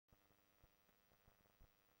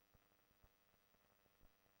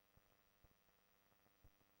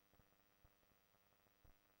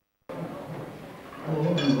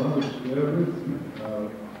Hello, I'm Robert Neve.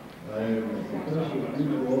 I am a professor at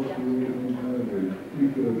Hugh Law School and I'm a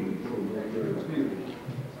chief judge for military appeals.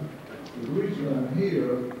 The reason I'm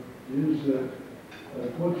here is that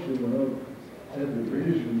unfortunately when I had the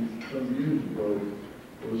vision some years ago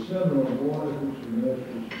for a center on war ethics and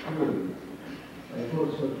national security. I thought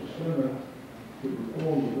such a center could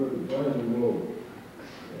perform a very vital role.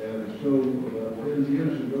 And so about 10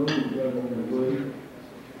 years ago we got on the way.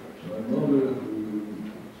 My mother, who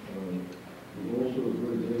was also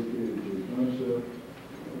very dedicated to the concept,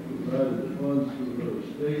 provided the funds through her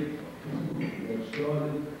estate, got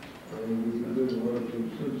started, and we've been doing a lot of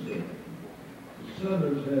things since then. The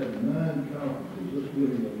center's had 9 conferences, just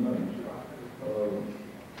meeting at night,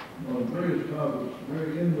 on various topics very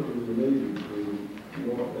intimately related to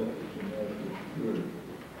law ethics and national security.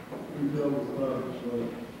 We dealt with topics like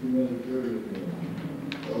humanitarian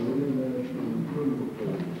law, international and criminal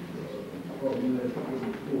code, international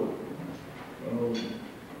criminal court,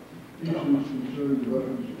 issues concerning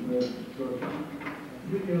weapons of mass destruction,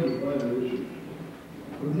 many other vital issues.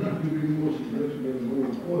 But not to be more significant and more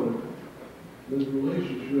important than the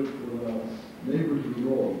relationship with our neighbors in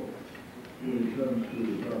law when it comes to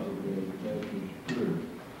the topic of national security.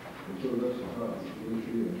 And so that's the topic for this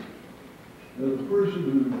year. Now the person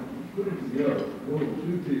who put it together, one of the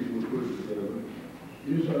 2 people who put it together,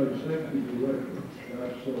 is our executive director,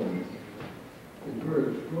 Sahle. He's a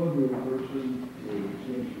very extraordinary person with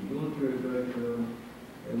extensive military background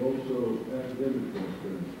and also academic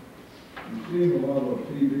background. You see him a lot on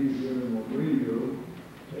TV here and on radio,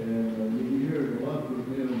 and you'll be hearing a lot from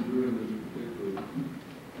him during this particular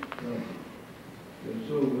conference. And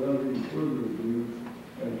so without any further ado,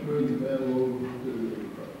 I turn the panel over to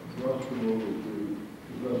Rostrum over to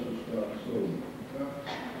Professor Silliman.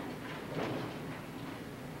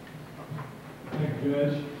 Thank you,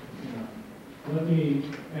 Judge. Let me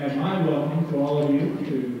add my welcome to all of you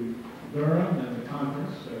to Durham and the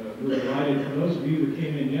conference. We're delighted. For those of you that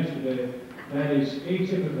came in yesterday, that is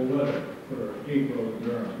atypical weather for April in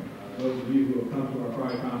Durham. Those of you who have come to our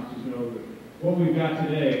prior conferences know that what we've got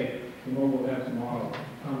today and what we'll have tomorrow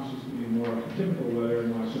promises to be more typical weather,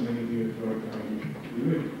 and why so many of you enjoy coming to be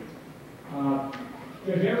with you.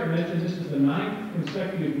 Judge Everett mentioned this is the 9th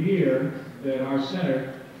consecutive year that our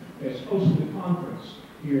center has hosted a conference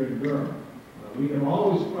here in Durham. We have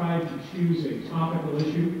always tried to choose a topical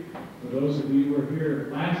issue. For those of you who were here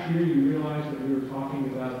last year, you realized that we were talking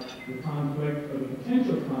about the conflict, or the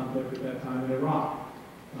potential conflict at that time in Iraq.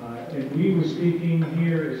 And we were speaking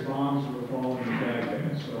here as bombs were falling in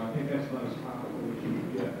Baghdad. So I think that's about as topical as you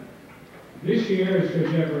can get. This year, as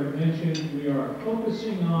Judge Everett mentioned, we are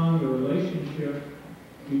focusing on the relationship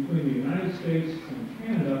between the United States and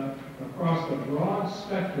Canada across the broad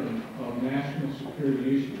spectrum of national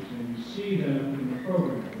security issues. And you see them in the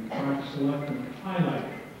program. We try to select them to highlight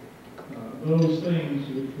those things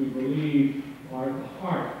which we believe are at the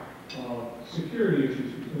heart of security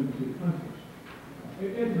issues between the 2 countries.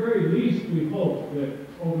 At the very least, we hope that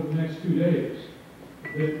over the next 2 days,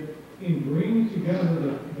 that in bringing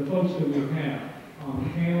together the folks that we have on the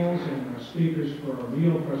panels and our speakers for our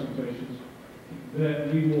meal presentations,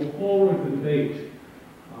 that we will forward the debate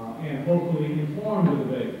and hopefully inform the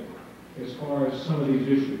debate as far as some of these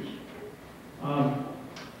issues.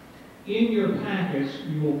 In your packets,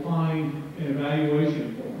 you will find an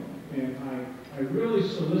evaluation form, and I really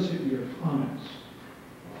solicit your comments.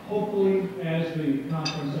 Hopefully, as the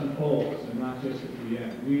conference unfolds, and not just at the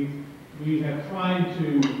end. We have tried to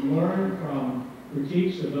learn from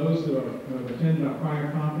critiques of those that have attended our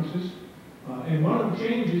prior conferences. And one of the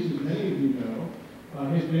changes, as many of you know,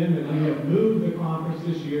 has been that we have moved the conference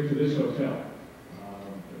this year to this hotel.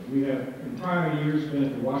 We have, in prior years, been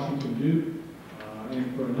at the Washington Duke,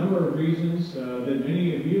 and for a number of reasons that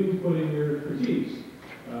many of you put in your critiques,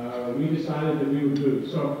 we decided that we would move.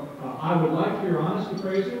 So I would like your honest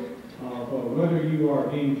appraisal of whether you are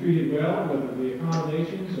being treated well, whether the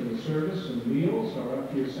accommodations and the service and the meals are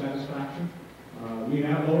up to your satisfaction. We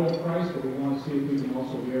have lowered the price, but we want to see if we can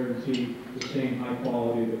also guarantee the same high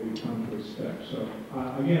quality that we've come to expect. So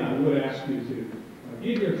again, I would ask you to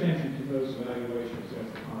give your attention to those evaluations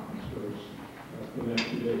as the conference goes for the next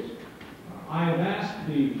 2 days. I have asked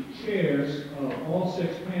the chairs of all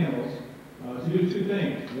 6 panels to do 2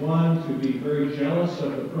 things. One, to be very jealous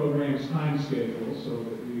of the program's time schedule so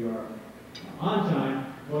that we are on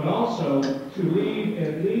time, but also to leave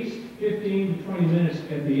at least 15 to 20 minutes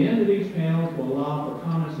at the end of each panel to allow for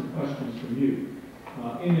comments and questions from you.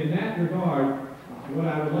 And in that regard, what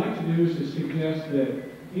I would like to do is to suggest that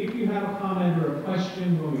if you have a comment or a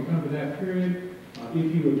question when we come to that period,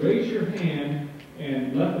 if you would raise your hand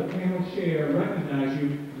and let the panel chair recognize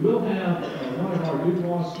you. We'll have one of our Duke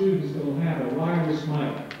Law students that will have a wireless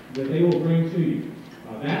mic that they will bring to you.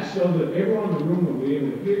 That's so that everyone in the room will be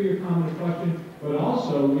able to hear your comment or question, but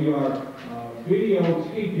also we are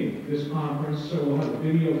videotaping this conference, so we'll have a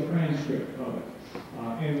video transcript of it.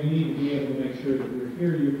 And we need to be able to make sure that we're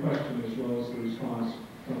hearing your question as well as the response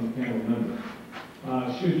from the panel member.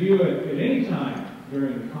 Should you at any time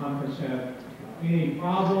during the conference have any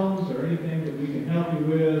problems or anything that we can help you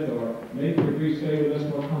with, or make your brief stay with us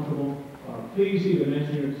more comfortable, please either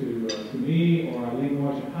mention it to me or Eileen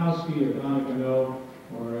Wojciechowski or Donna Gano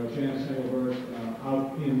or Janice Engelbert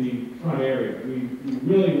out in the front area. We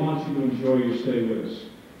really want you to enjoy your stay with us.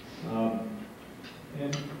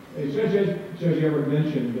 And as Judge Everett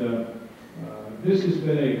mentioned, this has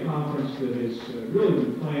been a conference that has really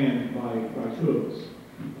been planned by two of us.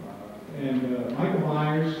 And Michael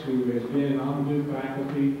Byers, who has been on the Duke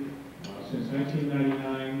faculty since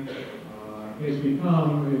 1999, has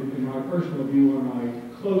become, in my personal view, one of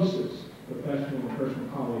my closest professional and personal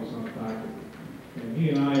colleagues on the faculty. And he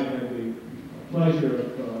and I have had the pleasure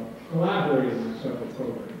of collaborating on several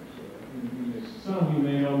programs. And as some of you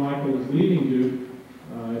may know, Michael is leaving Duke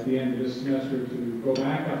at the end of this semester to go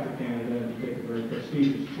back up to Canada and to take a very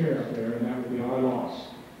prestigious chair up there, and that will be our loss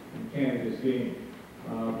in Canada's gain.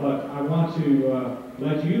 But I want to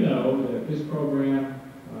let you know that this program,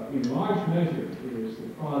 in large measure, is the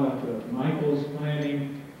product of Michael's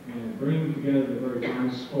planning and bringing together the very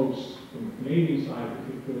finest folks from the Canadian side,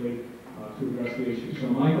 particularly, to address the issue. So,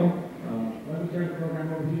 Michael, let me turn the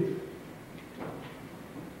program over to you.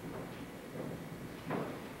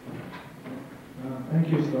 Thank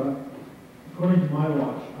you, Scott. According to my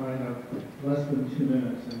watch, I have less than 2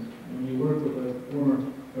 minutes, and when you work with a former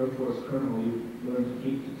Air Force colonel, you learn to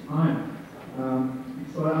keep to time.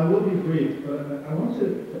 So I will be brief, but I want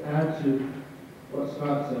to add to what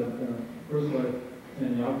Scott said. First of all,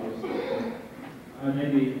 saying the obvious. I may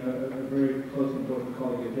be a very close and important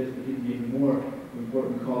colleague of his, but he's an even more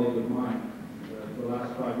important colleague of mine. The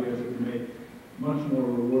last 5 years have been made much more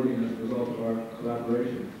rewarding as a result of our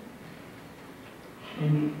collaboration.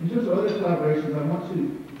 In terms of other collaborations, I want to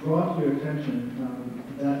draw to your attention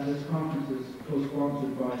that this conference is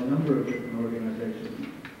co-sponsored by a number of different organizations.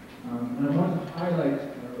 And I want to highlight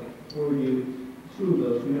for you 2 of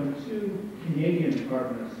those. We have 2 Canadian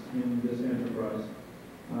partners in this enterprise.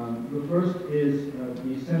 The first is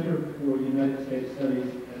the Center for United States Studies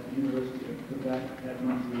at the University of Quebec at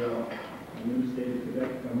Montreal, Université de Québec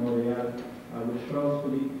à Montréal, with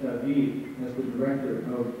Charles-Philippe David as the director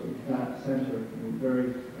of that center. We're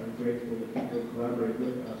very grateful that he will collaborate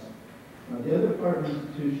with us. The other partner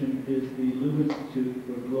institution is the Loeb Institute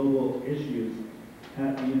for Global Issues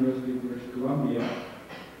at the University of British Columbia.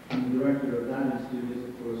 And the director of that institute is,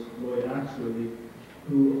 of course, Lloyd Axworthy,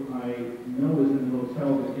 who I know is in the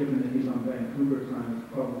hotel, but given that he's on Vancouver time,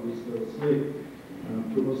 is probably still asleep.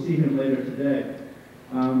 But we'll see him later today.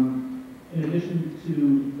 In addition to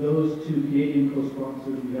those 2 Canadian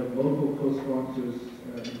co-sponsors, we have local co-sponsors,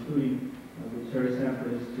 including the Terry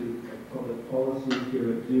Sanford Institute of Public Policy here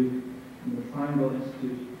at Duke, and the Triangle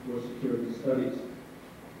Institute for Security Studies.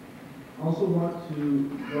 I also want to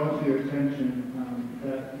draw to your attention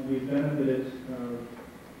that we benefited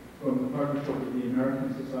from the partnership with the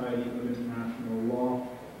American Society of International Law.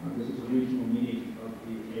 This is a regional meeting of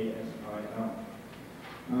the ASIL.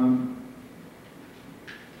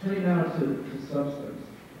 Turning now to substance,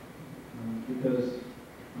 because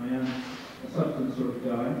I am a substance sort of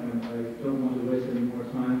guy, and I don't want to waste any more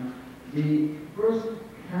time. The first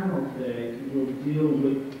panel today will deal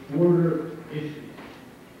with border issues.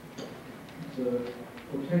 It's a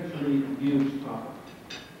potentially huge topic,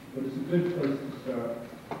 but it's a good place to start.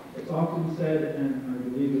 It's often said, and I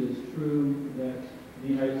believe it is true, that the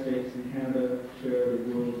United States and Canada share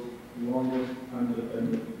the world's longest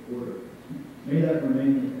undefended border. May that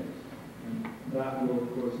remain the case. And that will,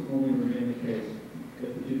 of course, only remain the case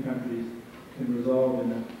if the 2 countries can resolve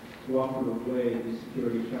in a cooperative way the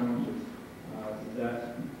security challenges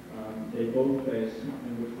that they both face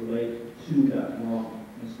and which relate to that long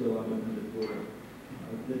and still undefended border.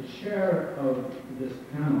 The chair of this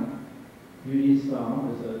panel, Eunice, is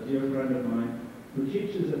a dear friend of mine who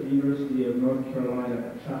teaches at the University of North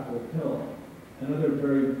Carolina at Chapel Hill, another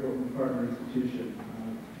very important partner institution,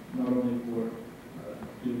 not only for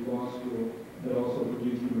Duke Law School, but also for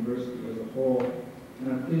Duke University as a whole.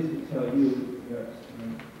 And I'm pleased to tell you that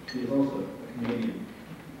she is also a Canadian.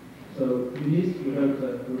 So, Eunice, without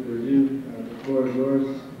further ado, the floor is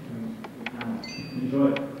yours, and the panel.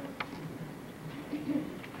 Enjoy.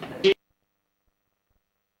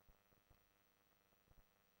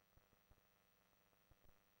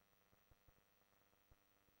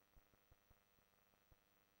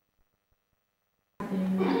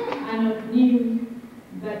 new,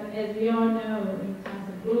 but as we all know, in terms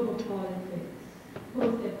of global politics,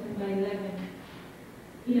 post-September 11,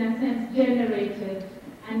 in a sense generated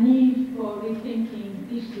a need for rethinking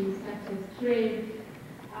issues such as trade,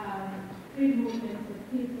 free movements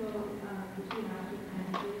of people between our two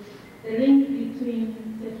countries, the link between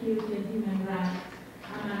security and human rights,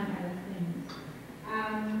 among other things.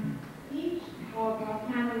 Each of our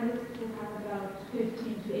panelists will have about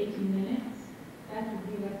 15 to 18 minutes. That will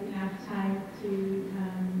give us enough time to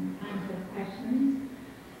answer questions.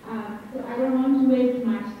 So I don't want to waste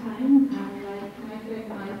much time. Like my friend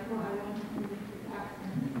Michael, I want to move to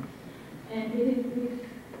action. And it is with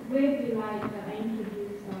great delight that I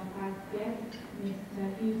introduce our first guest, Mr.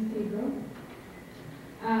 Hugh.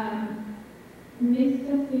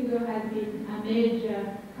 Mr. Segal has been a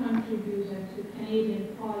major contributor to Canadian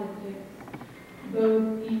politics, both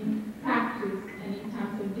in practice and in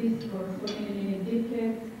terms of discourse for many, many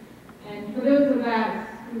decades. And for those of us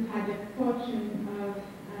who've had the fortune of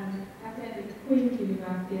attending Queen's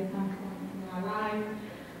University at some point in our lives,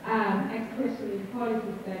 especially in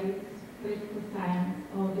policy studies, political science,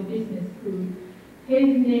 or the business school, his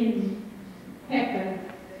name peppers.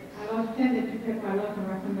 I was tended to pepper a lot of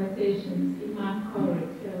our conversations in my college,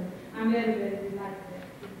 so I'm very, very delighted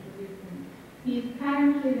to introduce him. He is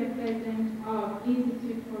currently the president of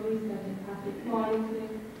Institute for Research in Public Policy.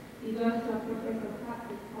 He's also a professor of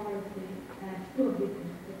public policy at School of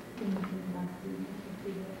Business at Queen's University.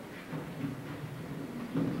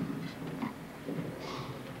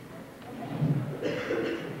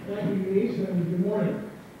 Thank you, Eunice, and good morning.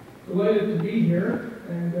 Delighted to be here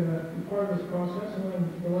and be part of this process, and I'm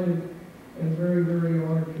delighted and very, very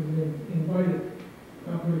honored to be invited.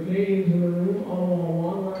 For the Canadians in the room, all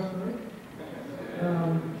won last night.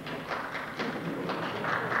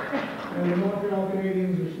 And the Montreal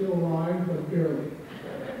Canadiens are still alive, but barely.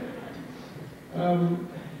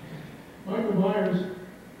 Michael Byers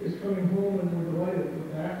is coming home, and we're delighted with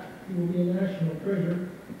that. He will be a national treasure.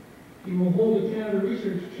 He will hold the Canada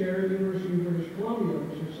Research Chair at the University of British Columbia,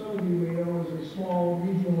 which some of you may know is a small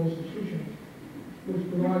regional institution which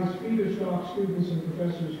provides feeder stock students and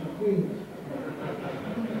professors to Queens.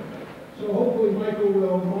 So hopefully Michael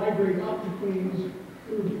will migrate up to Queens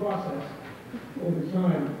through the process over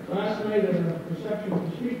time. Last night at a reception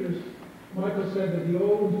for speakers, Michael said that he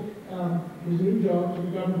owed his new job to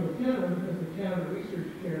the Government of Canada because the Canada Research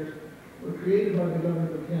Chairs were created by the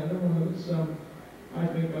Government of Canada, one of its I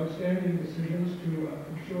think, outstanding decisions to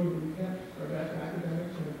ensure that we kept our best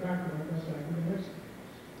academics and attracted our best academics.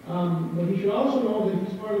 But he should also know that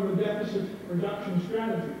he's part of a deficit reduction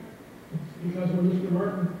strategy, because when Mr.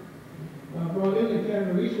 Martin brought in the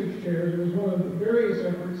Canada Research Chairs, it was one of the various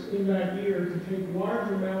efforts in that year to take large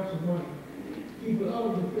amounts of money, keep it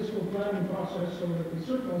out of the fiscal planning process so that the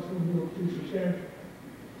surplus wouldn't look too substantial.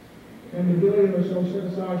 And the $1 billion or so set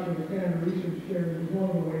aside for the Canada Research Chairs was one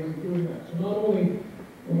of the ways of doing that. So not only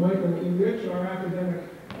will Michael enrich our academic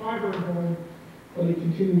fiber home, but he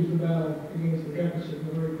continues the battle against the deficit in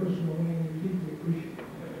a very personal way, and we deeply appreciate it.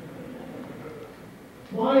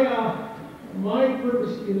 My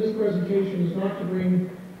purpose in this presentation is not to bring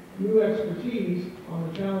new expertise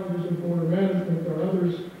on the challenges of border management. There are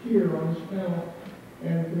others here on this panel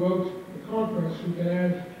and throughout the conference who can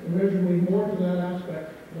add immeasurably more to that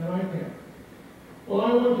aspect than I can. What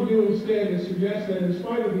I want to do instead is suggest that in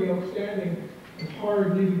spite of the outstanding and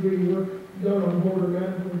hard nitty-gritty work done on border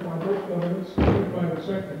management by both governments and the private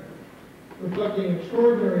sector, reflecting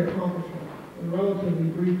extraordinary accomplishment in a relatively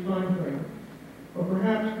brief time frame, or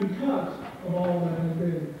perhaps because of all that has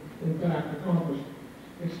been, in fact, accomplished,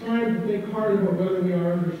 it's time to think hard about whether we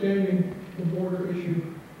are understanding the border issue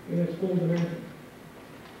in its full dimension.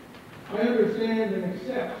 I understand and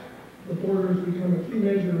accept the border has become a key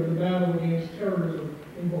measure of the battle against terrorism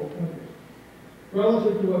in both countries.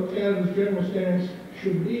 Relative to what Canada's general stance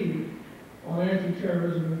should be on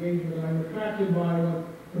anti-terrorism engagement, I'm attracted by what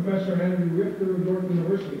Professor Andrew Richter of York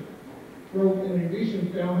University wrote in a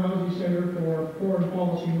recent Dalhousie Center for Foreign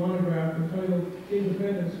Policy monograph entitled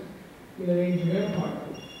Independence in an Age of Empire.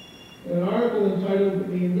 In an article entitled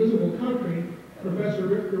The Invisible Country, Professor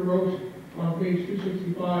Richter wrote on page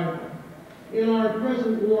 265, "In our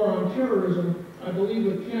present war on terrorism, I believe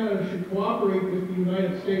that Canada should cooperate with the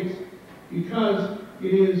United States because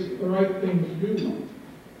it is the right thing to do.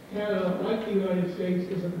 Canada, like the United States,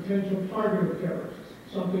 is a potential target of terrorists,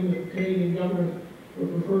 something that the Canadian government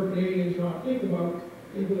would prefer Canadians not think about,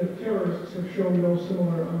 even if terrorists have shown no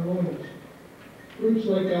similar unwillingness. Groups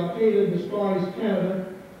like Al-Qaeda despise Canada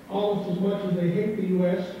almost as much as they hate the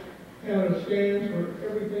U.S. Canada stands for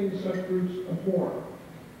everything such groups abhor.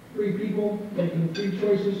 Free people making free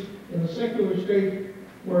choices in a secular state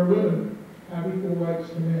where women have equal rights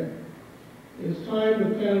to men. It is time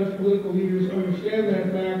that Canada's political leaders understand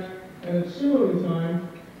that fact, and it's similarly time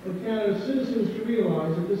for Canada's citizens to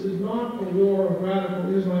realize that this is not a war of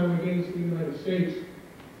radical Islam against the United States.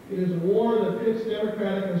 It is a war that pits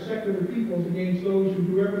democratic and secular peoples against those who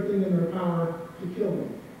do everything in their power to kill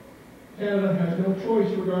them. Canada has no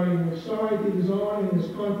choice regarding which side it is on in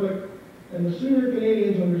this conflict, and the sooner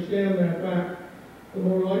Canadians understand that fact, the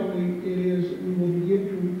more likely it is we will begin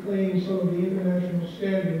to reclaim some of the international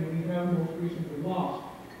standing we have most recently lost.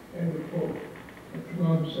 End of quote.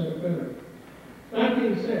 Ron said it better. That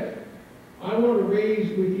being said, I want to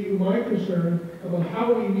raise with you my concern about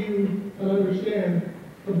how we view and understand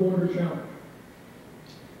the border challenge.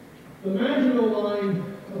 The Maginot Line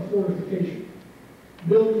of fortification,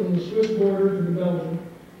 built from the Swiss border to the Belgian,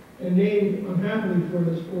 and named, unhappily for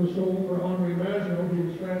this poor soul, for Henri Maginot, who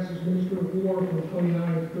was France's Minister of War from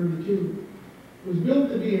 29 to 32, was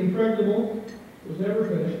built to be impregnable, was never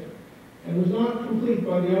finished, and was not complete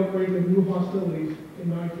by the outbreak of new hostilities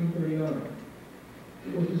in 1939.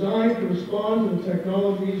 It was designed to respond to the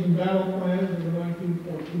technologies and battle plans of the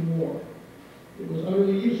 1914 war. It was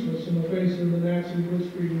utterly useless in the face of the Nazi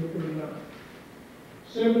blitzkrieg of 39.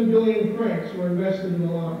 7 billion francs were invested in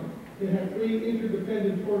the line. It had 3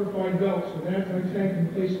 interdependent fortified belts with anti-tank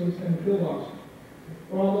emplacements and pillboxes.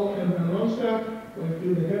 Rommel and Van Loonstadt went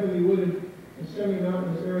through the heavily wooded and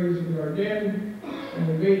semi-mountainous areas of the Ardennes and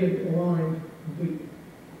invaded the line completely.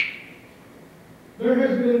 There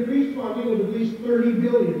has been increased funding of at least $30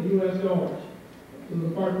 billion US to the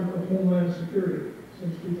Department of Homeland Security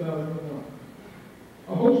since 2001.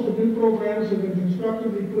 A host of new programs have been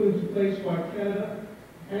constructively put into place by Canada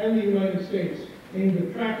and the United States aimed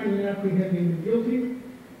at tracking and apprehending the guilty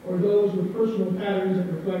or those with personal patterns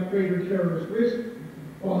that reflect greater terrorist risk,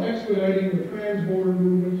 while expediting the trans-border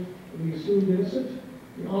movement of the assumed innocent,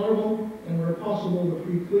 the honorable, and where possible, the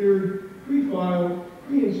pre-cleared, pre-filed,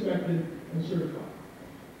 pre-inspected, and certified.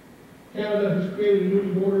 Canada has created a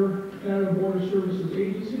new Canada Border Services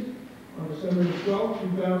Agency on December 12,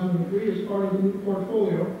 2003 as part of the new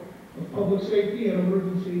portfolio of public safety and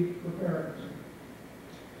emergency preparedness.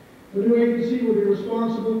 The new agency will be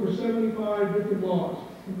responsible for 75 different laws,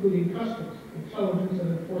 including customs, intelligence,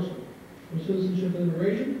 and enforcement, from citizenship and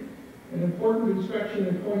immigration, an important inspection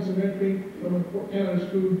at points of entry from Canada's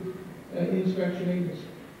Food Inspection Agency.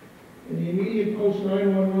 In the immediate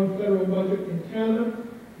post-9/11 federal budget in Canada,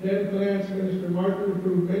 then Finance Minister Martin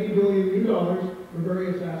approved many billion new dollars for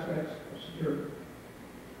various aspects of security.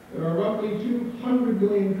 There are roughly 200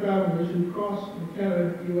 million travelers who cross the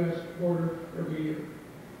Canada-U.S. border every year.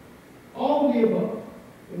 All of the above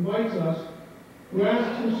invites us to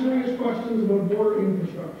ask some serious questions about border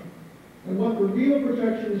infrastructure and what the real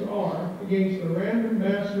protections are against the random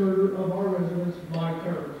mass murder of our residents by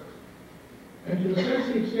terrorists, and to assess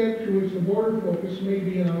the extent to which the border focus may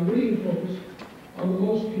be an unwitting focus on the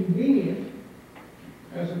most convenient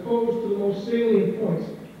as opposed to the most salient points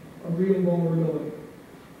of real vulnerability.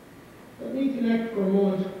 Let me connect for a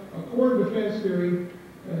moment a core defense theory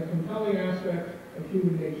and a compelling aspect of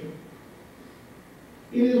human nature.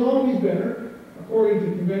 It is always better, according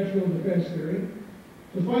to conventional defense theory,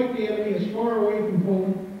 to fight the enemy as far away from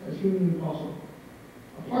home as humanly possible.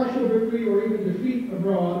 A partial victory or even defeat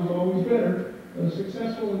abroad is always better than a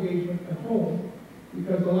successful engagement at home,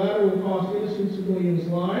 because the latter will cost innocent civilians'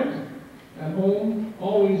 lives. At home,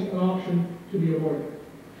 always an option to be avoided.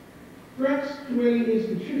 Threats to any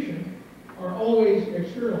institution are always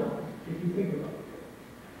externalized, if you think about it.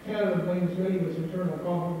 Canada blames many of its internal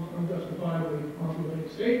problems unjustifiably on the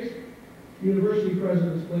United States. University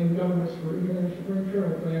presidents blame governments for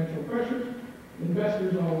internal financial pressures.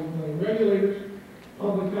 Investors always blame regulators.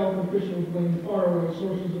 Public health officials blame faraway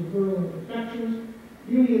sources of virulent infections.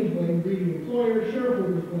 Unions blame greedy employers.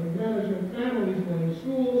 Shareholders blame management. Families blame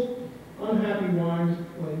schools. Unhappy wives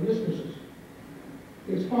blame mistresses.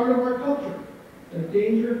 It's part of our culture that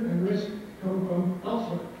danger and risk come from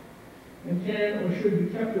elsewhere and can or should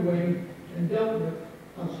be kept away and dealt with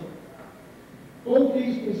elsewhere. Both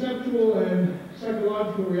these conceptual and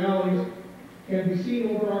psychological realities can be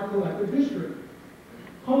seen over our collective history.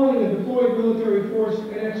 Calling a deployed military force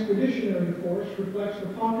an expeditionary force reflects the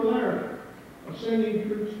popularity of sending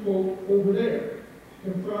troops, quote, over there,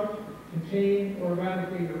 to confront, contain, or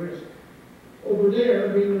eradicate a risk. Over there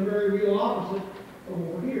being the very real opposite of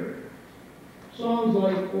over here. Songs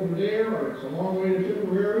like Over There, or It's a Long Way to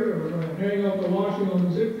Tipperary, or We're Going to Hang Out the Washing on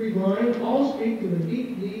the Siegfried Line, all speak to the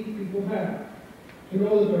deep need people have to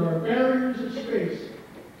know that there are barriers of space,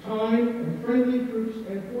 time, and friendly troops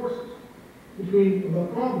and forces between the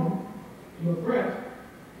problem, the threat,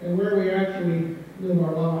 and where we actually live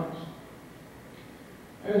our lives.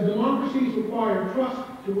 As democracies require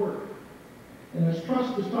trust to work, and as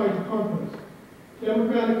trust is tied to confidence,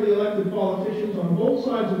 democratically elected politicians on both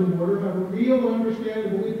sides of the border have a real and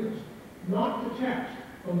understandable interest, not detached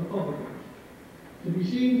from the public interest, to be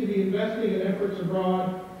seen to be investing in efforts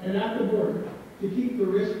abroad and at the border to keep the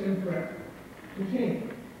risk and threat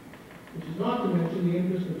contained, which is not to mention the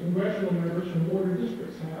interest that congressional members from border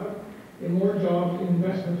districts have in more jobs and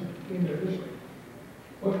investment in their district.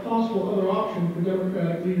 What possible other option for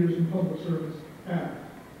democratic leaders in public service have?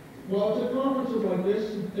 Well, it's at conferences like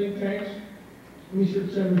this, think tanks,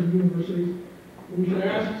 research centers and universities, we should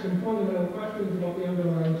ask some fundamental questions about the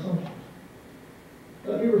underlying assumptions.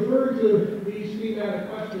 Let me refer to these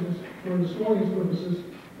thematic questions for this morning's purposes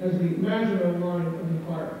as the Maginot Line of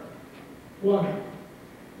inquiry. One,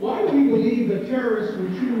 why do we believe that terrorists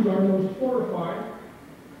would choose our most fortified,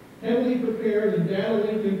 heavily prepared and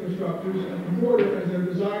data-linked infrastructures at the border as their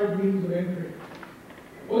desired means of entry?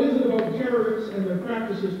 What is it about terrorists and their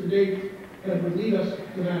practices to date that would lead us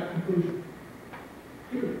to that conclusion?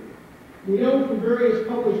 Two, we know from various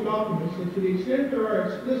published documents that to the extent there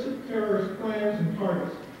are explicit terrorist plans and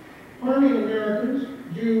targets, harming Americans,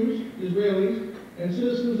 Jews, Israelis, and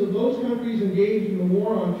citizens of those countries engaged in the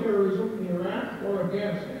war on terrorism in Iraq or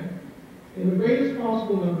Afghanistan, in the greatest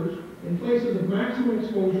possible numbers, in places of maximum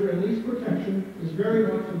exposure and least protection, is very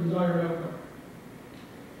much the desired outcome.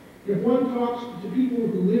 If one talks to people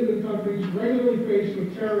who live in countries regularly faced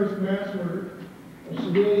with terrorist mass murder of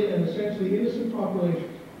civilian and essentially innocent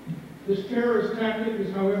populations, this terrorist tactic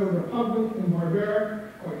is, however, repugnant and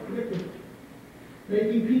barbaric, quite predictable,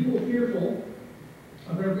 making people fearful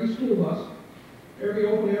of every school bus, every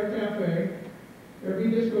open-air cafe,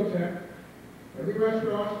 every discotheque, every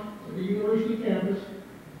restaurant, every university campus,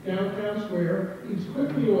 downtown square, eats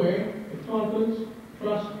quickly away with confidence,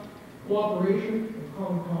 trust, cooperation, and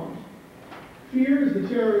common cause. Fear is the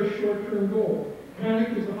terrorist's short-term goal.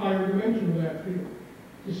 Panic is the higher dimension of that fear.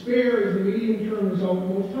 Despair is the medium-term result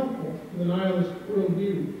most helpful to the nihilist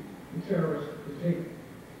worldview the terrorist is taking.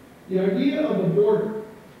 The idea of a border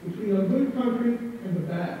between a good country and the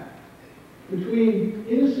bad, between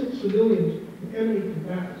innocent civilians and enemy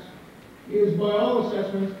combatants, is by all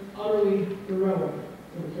assessments utterly irrelevant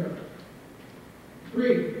to the terrorist.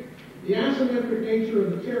 Three, the asymmetric nature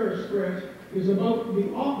of the terrorist threat is about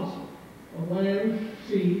the opposite of land,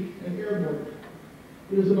 sea, and air borders.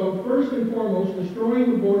 It is about first and foremost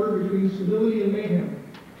destroying the border between civility and mayhem,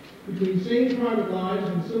 between sane private lives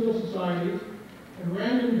and civil societies, and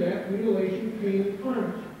random death, mutilation, pain, and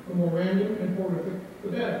carnage. The more random and horrific, the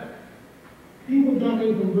better. People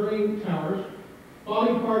jumping from burning towers,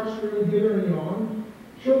 body parts strewn hither and yon,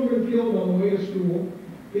 children killed on the way to school,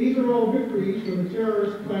 these are all victories for the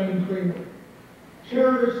terrorist planning framework.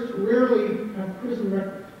 Terrorists rarely have prison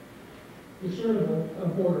records discernible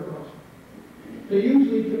of border crossing. They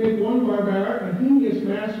usually commit one barbaric and heinous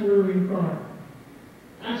mass murdering crime.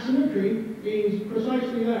 Asymmetry means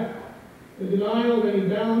precisely that: the denial of any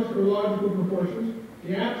balanced or logical proportions,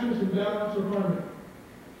 the absence of balance or harmony.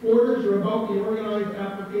 Borders are about the organized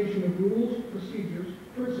application of rules, procedures,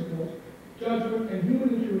 principles, judgment, and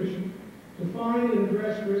human intuition to find and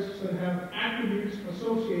address risks that have attributes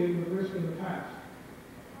associated with risk in the past.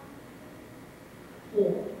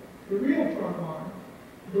 4. The real front line,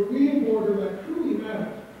 the real border that truly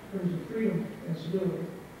matters in terms of freedom and civility,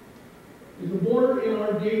 is the border in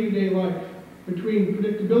our day-to-day life between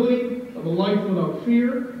predictability of a life without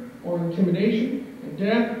fear or intimidation and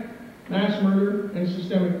death, mass murder, and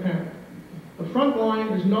systemic panic. The front line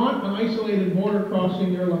is not an isolated border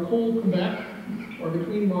crossing near La Colle, Quebec, or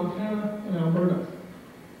between Montana and Alberta.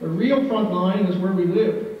 The real front line is where we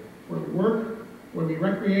live, where we work, where we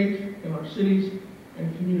recreate, in our cities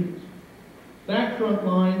and communities. That front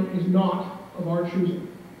line is not of our choosing.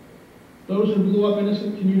 Those who blew up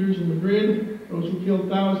innocent commuters in Madrid, those who killed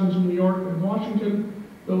thousands in New York and Washington,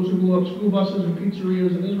 those who blew up school buses and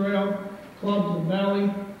pizzerias in Israel, clubs in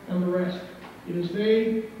Bali, and the rest. It is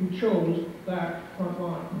they who chose that front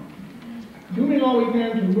line. Doing all we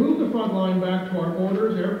can to move the front line back to our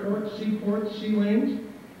borders, airports, seaports, sea lanes,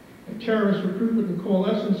 and terrorist recruitment and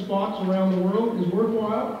coalescence spots around the world is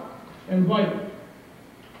worthwhile and vital.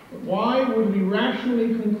 But why would we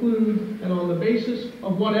rationally conclude, and on the basis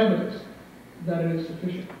of what evidence, that it is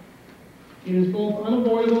sufficient? It is both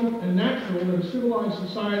unavoidable and natural that a civilized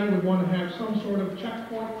society would want to have some sort of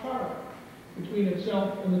checkpoint trial between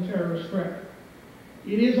itself and the terrorist threat.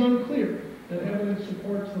 It is unclear that evidence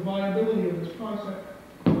supports the viability of this concept,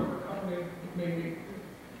 however comforting it may be.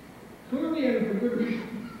 Clearly, and for good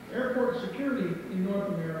reason, airport security in North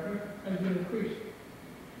America has been increased.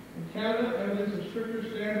 In Canada, evidence of stricter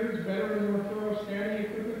standards, better and more thorough scanning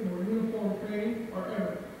equipment, more uniform training are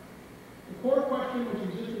evident. The core question, which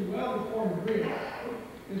existed well before Madrid,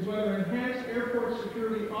 is whether enhanced airport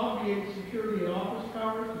security obviates security at office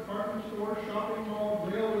towers, department stores, shopping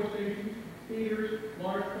malls, railway stations, theaters,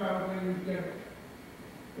 large crowd venues together.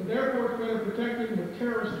 With airports better protected, with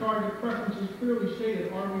terrorist target preferences clearly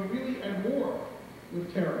stated, are we really at war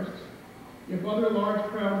with terrorists if other large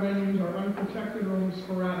crowd venues are unprotected or only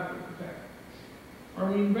sporadically protected? Are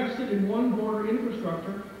we invested in one border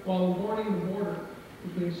infrastructure while avoiding the border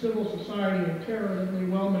between civil society and terrorism may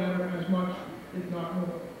well matter as much, if not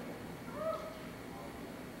more?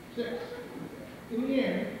 6. In the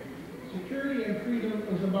end, security and freedom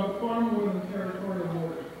is about far more than territorial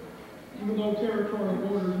borders, even though territorial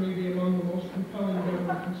borders may be among the most compelling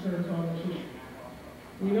government concerns on this issue.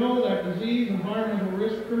 We know that disease, environmental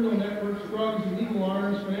risk, criminal networks, drugs, illegal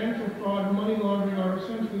arms, financial fraud, and money laundering are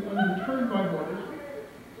essentially undeterred by borders.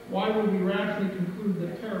 Why would we rashly conclude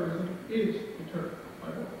that terrorism is deterred by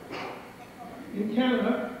borders? In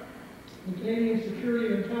Canada, the Canadian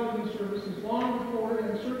Security and Intelligence Services long reported,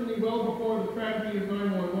 and certainly well before the tragedy of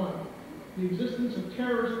 9/11, the existence of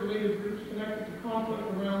terrorist-related groups connected to conflict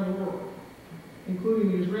around the world,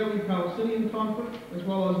 including the Israeli-Palestinian conflict, as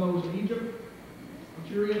well as those in Egypt,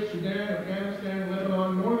 Algeria, Sudan, Afghanistan,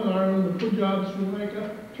 Lebanon, Northern Ireland, the Punjab, Sri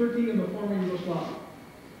Lanka, Turkey, and the former Yugoslavia.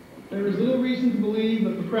 There is little reason to believe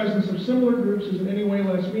that the presence of similar groups is in any way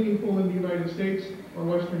less meaningful in the United States or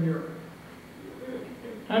Western Europe.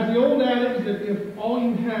 As the old adage that if all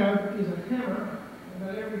you have is a hammer and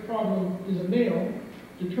that every problem is a nail,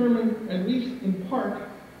 determine, at least in part,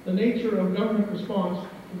 the nature of government response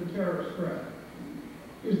to the terrorist threat.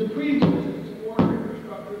 Is the pre-existence of border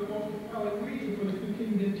infrastructure the most compelling reason for the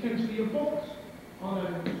continued intensity of focus on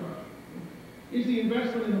that infrastructure? Is the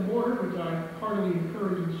investment in the border, which I heartily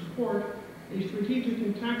encourage and support, a strategic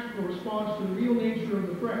and tactical response to the real nature of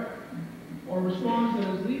the threat, or a response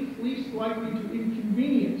that is least likely to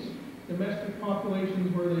inconvenience domestic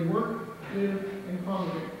populations where they work, live, and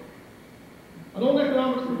congregate? An old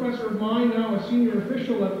economics professor of mine, now a senior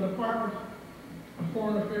official at the Department of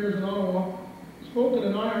Foreign Affairs in Ottawa, spoke at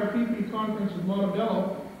an IRPP conference in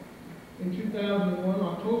Montebello in 2001,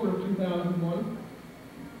 October of 2001,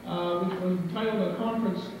 which was entitled,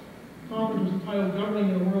 conference was entitled Governing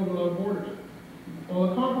in a World Without Borders. While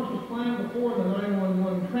the conference was planned before the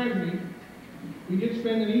 9/11 tragedy, we did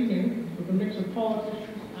spend an evening with a mix of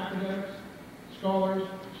politicians, academics, scholars,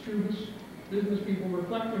 students, business people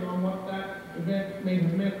reflecting on what that event may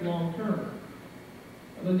have meant long term.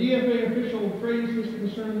 The DFA official phrased his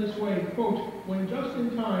concern this way, quote, when just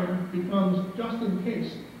in time becomes just in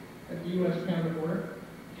case at the U.S.-Canada border,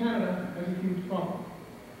 Canada has a huge problem.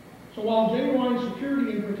 So while genuine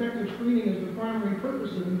security and protective screening is the primary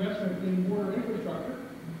purpose of investment in border infrastructure,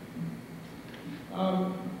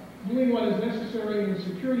 doing what is necessary in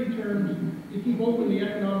security terms to keep open the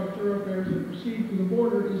economic thoroughfares that proceed through the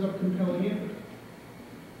border is of compelling interest.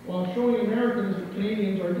 While showing Americans that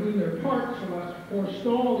Canadians are doing their part so as to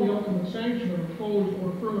forestall the ultimate sanction of a closed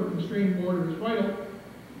or further constrained border is vital,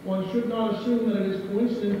 one should not assume that it is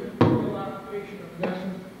coincident with the application of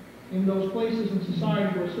investment in those places in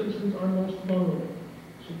society where citizens are most vulnerable.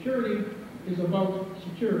 Security is about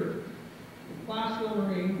security. If Plaskell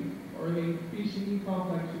Marine or the BCE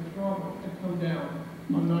complex in Toronto had come down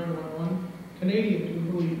on 9/11, Canadians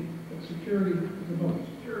would believe that security is about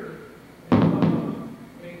security and not about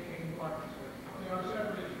maintaining violence. They are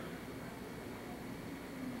separate issues.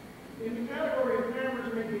 In the category of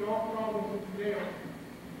hammers making all problems into nails,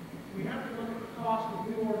 we have to look at the cost of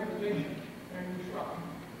new organization and restructuring.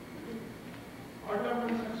 Our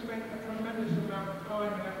governments have spent a tremendous amount of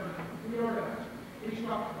time and effort reorganizing,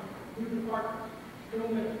 restructuring, new departments,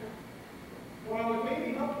 building. While it may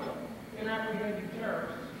be helpful in apprehending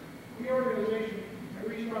terrorists, reorganization and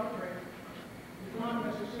restructuring does not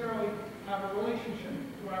necessarily have a relationship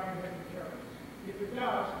to apprehending terrorists. If it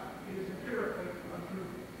does, it is empirically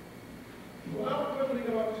unproven. Without quibbling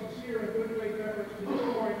about sincere and good faith efforts to this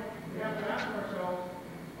point, we have to ask ourselves,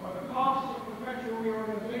 are the costs of perpetual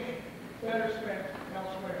reorganization better spent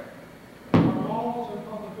elsewhere? Our malls and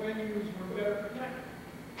public venues were better protected.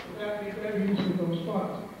 Would that be a better use of those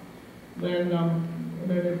funds than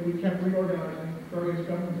if we kept reorganizing various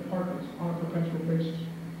government departments on a perpetual basis?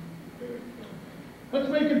 Let's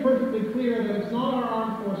make it perfectly clear that it's not our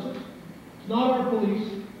armed forces, it's not our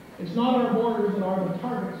police, it's not our borders that are the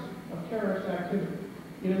targets of terrorist activity.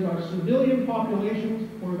 It is our civilian populations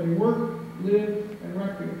where they work, live, and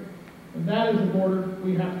recreate. And that is the border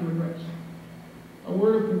we have to address. A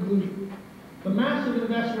word of conclusion. The massive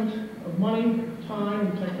investment of money, time,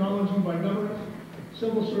 and technology by governments,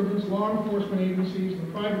 civil servants, law enforcement agencies, the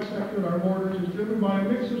private sector at our borders is driven by a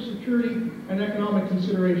mix of security and economic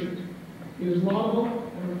considerations. It is laudable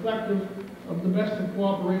and reflective of the best of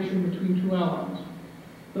cooperation between two allies.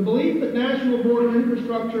 The belief that national border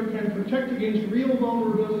infrastructure can protect against real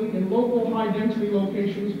vulnerability in local high-density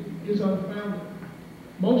locations is unfounded.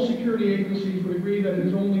 Most security agencies would agree that it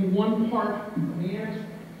is only one part of the answer.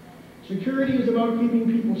 Security is about keeping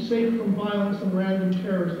people safe from violence and random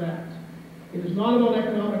terrorist acts. It is not about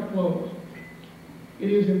economic flows.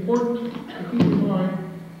 It is important to keep in mind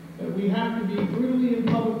that we have to be brutally and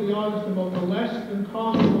publicly honest about the less than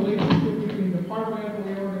causal relationship between departmental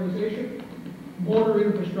reorganization, border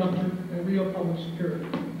infrastructure, and real public security.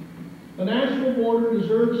 The national border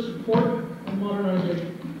deserves support and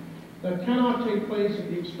modernization. That cannot take place at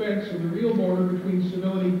the expense of the real border between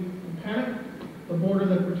civility and panic, the border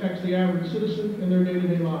that protects the average citizen in their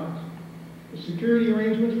day-to-day lives. The security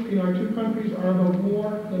arrangements between our two countries are about more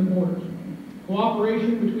than borders.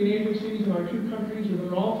 Cooperation between agencies in our two countries is at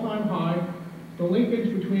an all-time high. The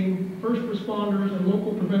linkage between first responders and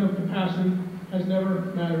local preventive capacity has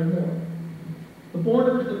never mattered more. The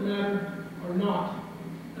borders that matter are not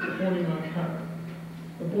the 49th parallel.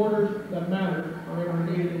 The borders that matter are in our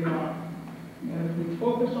day-to-day lives. And if we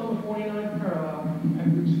focus on the 49th parallel at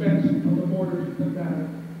the expense of the borders that matter,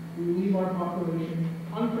 we leave our population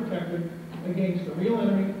unprotected against the real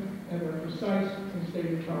enemy and their precise and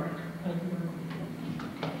stated targets. Thank you very much.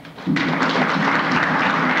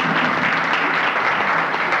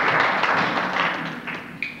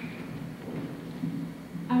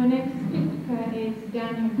 Our next speaker is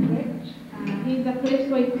Daniel Bridge. He's a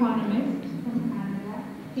political economist from Canada,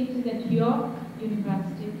 teaches at York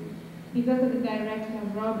University. He's also the director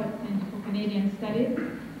of Roberts Center for Canadian Studies.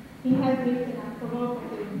 He has written a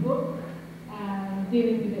provocative book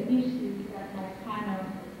dealing with the issues that my panel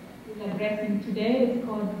is addressing today. It's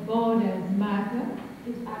called Borders Matter.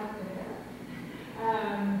 It's out there.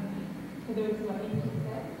 For those who are interested.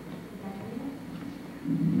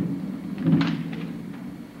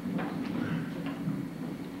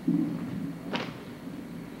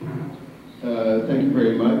 Thank you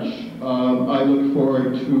very much. I look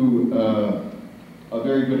forward to a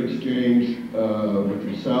very good exchange with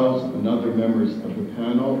yourselves and other members of the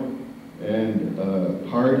panel. And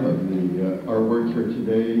part of our work here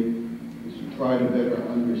today is to try to better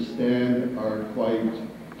understand our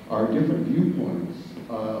different viewpoints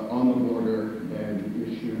on the border and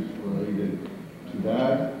issues related to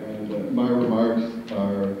that. And my remarks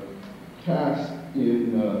are cast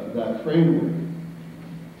in that framework.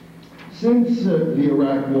 Since the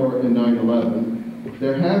Iraq War and 9/11,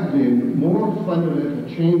 there have been more fundamental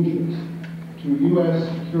changes to U.S.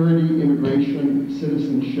 security, immigration,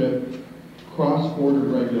 citizenship, cross-border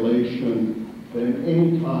regulation than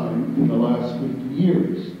any time in the last 50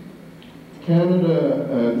 years.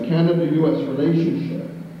 Canada-U.S. relationship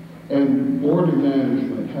and border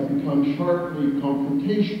management have become sharply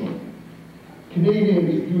confrontational.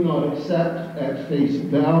 Canadians do not accept at face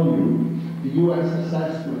value the U.S.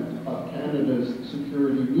 assessment of Canada's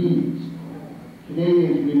security needs.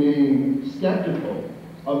 Canadians remain skeptical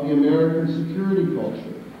of the American security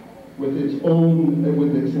culture with its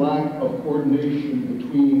lack of coordination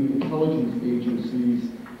between intelligence agencies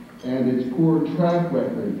and its poor track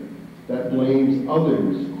record that blames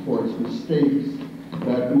others for its mistakes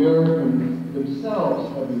that Americans themselves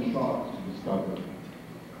have been shocked to discover.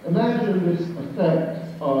 Imagine this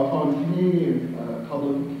effect on Canadian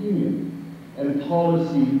public opinion and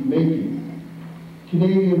policy making.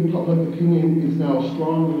 Canadian public opinion is now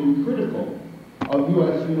strongly critical of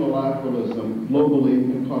U.S. unilateralism globally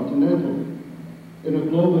and continentally. In a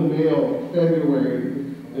Globe and Mail February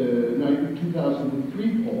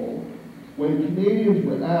 2003 poll, when Canadians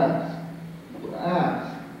were asked,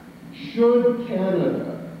 should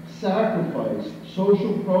Canada sacrifice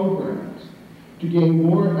social programs to gain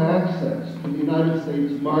more access to the United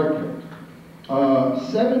States market,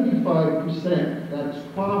 75%, that's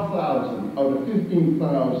 12,000 out of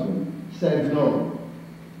 15,000, said no.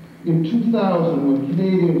 In 2000, when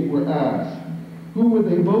Canadians were asked who would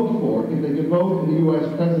they vote for if they could vote in the U.S.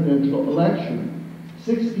 presidential election,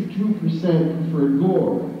 62% preferred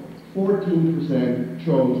Gore, 14%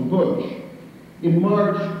 chose Bush. In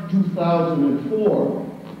March 2004,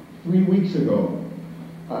 3 weeks ago,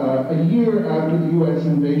 a year after the U.S.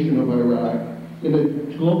 invasion of Iraq, in a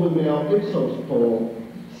Globe and Mail Ipsos poll,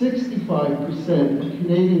 65% of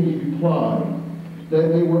Canadians replied that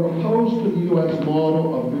they were opposed to the U.S.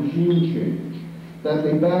 model of regime change, that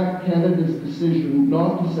they backed Canada's decision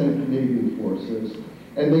not to send Canadian forces,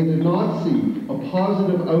 and they did not see a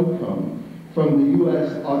positive outcome from the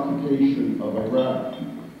U.S. occupation of Iraq.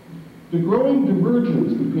 The growing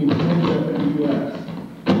divergence between Canada and the U.S.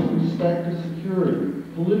 with respect to security,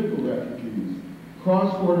 political refugees,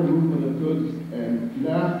 cross-border movement of goods, and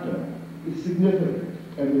NAFTA is significant,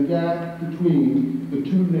 and the gap between the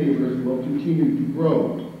two neighbors will continue to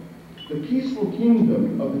grow. The peaceful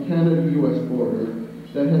kingdom of the Canada-U.S. border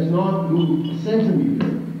that has not moved a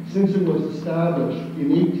centimeter since it was established in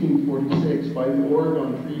 1846 by the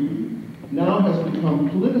Oregon Treaty now has become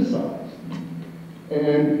politicized,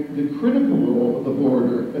 and the critical role of the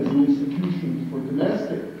border as an institution for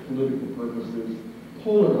domestic political purposes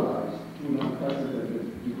polarized to an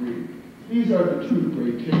unprecedented degree. These are the two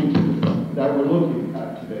great changes that we're looking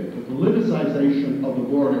at today: the politicization of the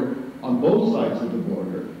border on both sides of the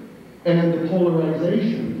border, and the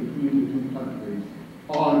polarization between the two countries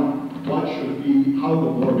on what should be, how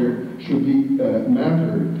the border should be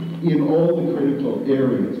mattered in all the critical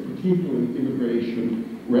areas, particularly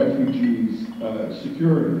immigration, refugees,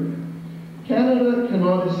 security. Canada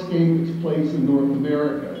cannot escape its place in North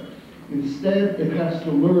America. Instead, it has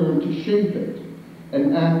to learn to shape it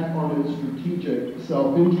and act on its strategic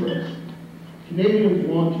self-interest. Canadians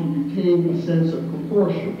want to retain a sense of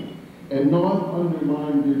proportion and not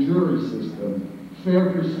undermine their jury system, fair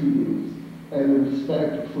proceedings, and the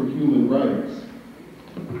respect for human rights.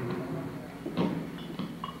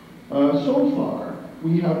 So far,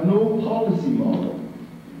 we have no policy model,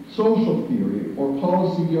 social theory, or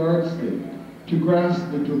policy yardstick to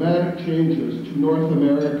grasp the dramatic changes to North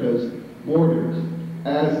America's borders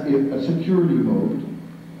as a security mode,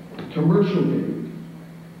 commercial gate,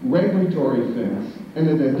 regulatory fence, and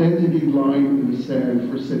an identity line in the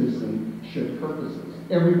sand for citizenship purposes.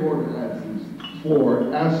 Every border has these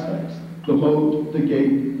four aspects: the moat, the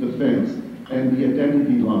gate, the fence, and the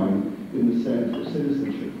identity line in the sand for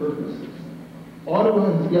citizenship purposes.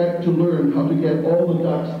 Ottawa has yet to learn how to get all the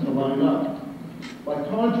ducks to line up. By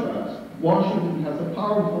contrast, Washington has a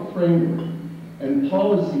powerful framework and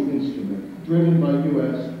policy instrument driven by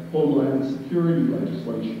U.S. Homeland Security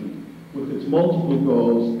legislation with its multiple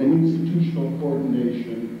goals and institutional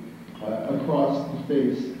coordination across the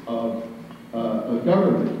face of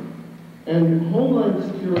government. And Homeland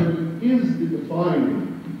Security is the defining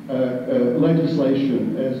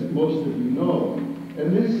legislation, as most of you know.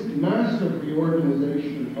 And this massive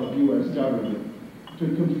reorganization of U.S. government to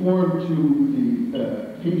conform to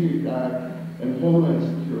the Patriot Act and Homeland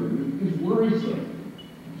Security is worrisome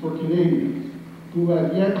for Canadians who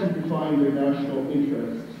have yet to define their national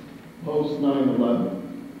interests post 9/11.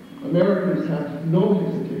 Americans have no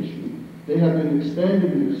hesitation. They have been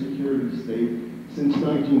expanding their security state since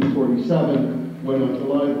 1947, when on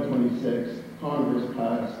July the 26th, Congress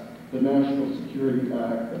passed the National Security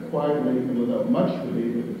Act that quietly and without much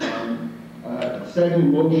debate at the time set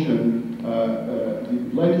in motion the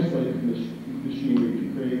legislative machinery to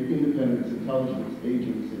create independent intelligence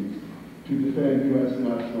agencies to defend U.S.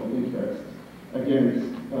 national interests against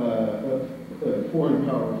foreign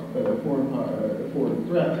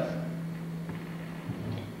threats.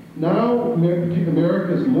 Now,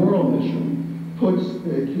 America's moral mission puts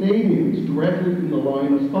Canadians directly in the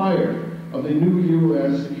line of fire of the new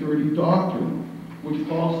U.S. security doctrine, which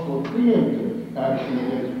calls for preemptive action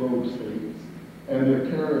against rogue states and their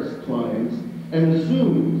terrorist clients, and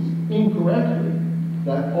assumes, incorrectly,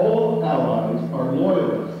 that all allies are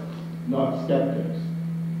loyalists, not skeptics.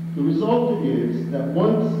 The result is that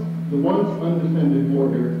the once undefended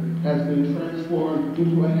border has been transformed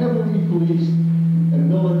into a heavily policed and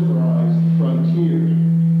militarized frontier.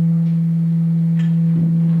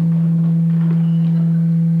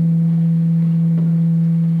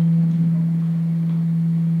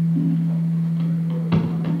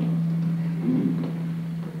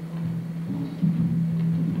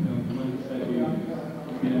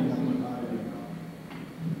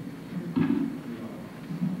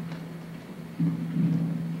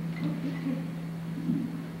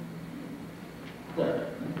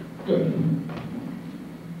 Good.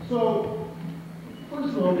 So, first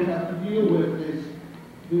of all, we have to deal with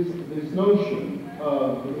this notion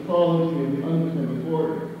of the mythology of the undefended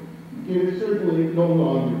border. It is certainly no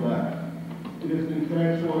longer that. It has been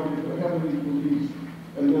transformed into a heavily policed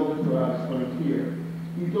and militarized frontier.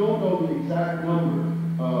 We don't know the exact number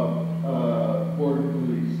of border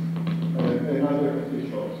police and other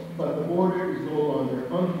officials, but the border is no longer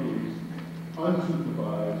unpoliced,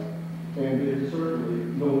 unsupervised, and it is certainly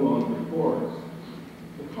no longer porous.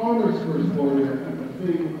 The commerce-first border is a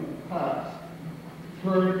thing of the past.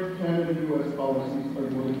 Current Canada-U.S. policies are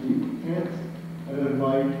going to be enhanced and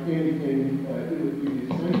unlike anything in the previous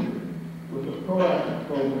century. with a proactive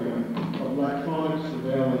program of electronic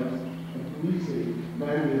surveillance and policing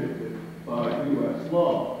mandated by U.S.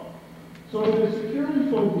 law. So in a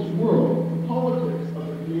security-focused world, the politics of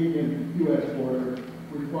the Canadian-U.S. border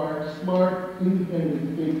require smart,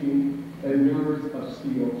 independent thinking and nerves of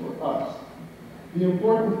steel for us. The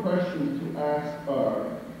important questions to ask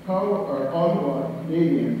are, how are Ottawa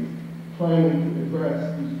Canadians planning to address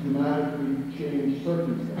these dramatically changed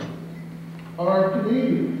circumstances? Are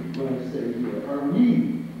Canadians, when I say here, are we,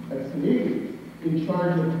 as Canadians, in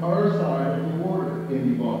charge of our side of the border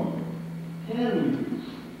in the Ottawa? Can we be?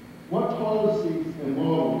 What policies and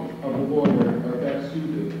models of the border are best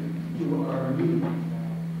suited to our needs?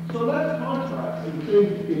 So let's contrast and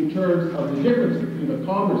think in terms of the difference between a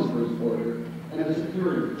commerce-first border and a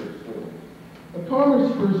security-first border. A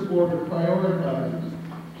commerce-first border prioritizes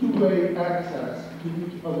two-way access to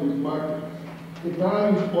each other's markets. It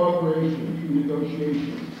values cooperation through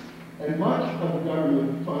negotiations, and much of the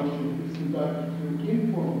government function is conducted through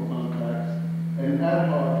informal contacts and ad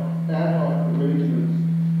hoc arrangements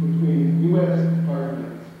between U.S.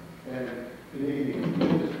 departments and Canadian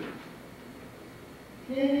ministries.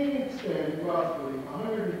 Canadians spend roughly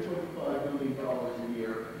 $125 million a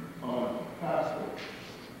year on passports.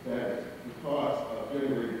 That is the cost of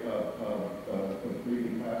creating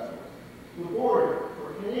passports. The border for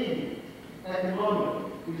Canadians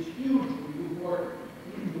economically is hugely important.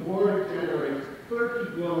 The border generates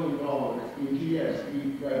 $30 billion in GST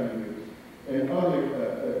revenues and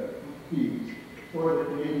other fees for the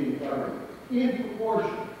Canadian government. In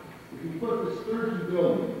proportion, if you put this $30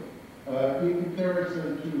 billion in comparison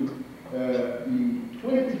to the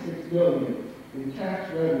 $26 billion in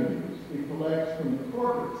tax revenues it collects from the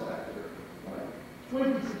corporate sector, right?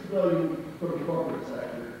 $26 billion from the corporate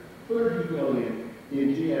sector, $30 billion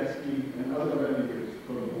in GST and other revenues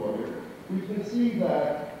from the border, we can see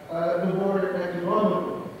that the border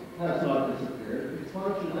economically has not disappeared, its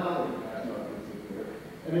functionality has not disappeared,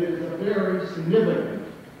 and it is a very significant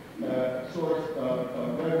source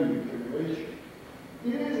of revenue generation.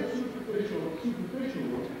 It is a superficial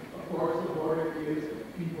rule. Of course, the border is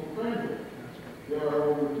people-friendly. There are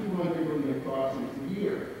over 200 million crossings a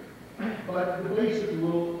year. But the basic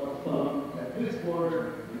rule of thumb at this border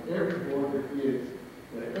and every border is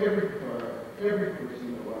that every car, every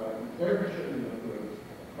person arriving, every shipment of goods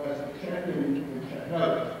has to check in and check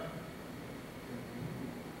out.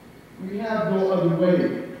 We have no other way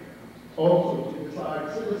also to decide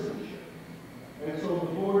citizenship. And so the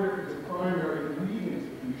border is a primary leading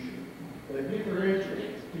institution that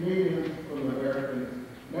differentiates Canadians from Americans,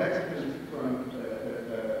 Mexicans from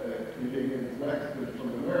Canadians, Mexicans from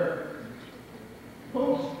Americans.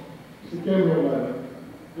 Post-September 11th,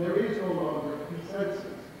 there is no longer a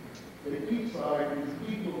consensus that each side is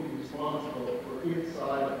equally responsible for its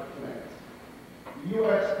side of the fence. The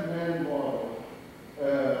U.S. command model,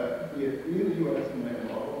 in the U.S. command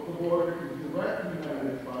model, the border is directly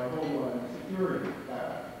managed by Homeland Security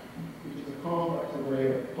staff, which is a complex array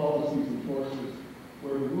of policies and forces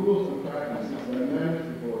where the rules and practices that manage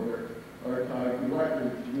the border are tied directly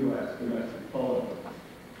to U.S. domestic politics.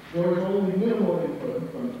 There is only minimal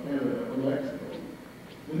input from Canada or Mexico.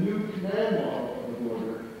 The new command model of the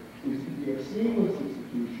border is to be a seamless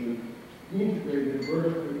institution integrated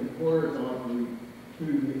vertically and horizontally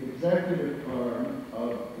through the executive arm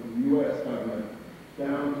of the U.S. government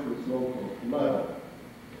down to its local level.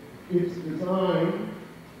 Its design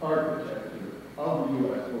architecture of the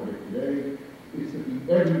U.S. border today is to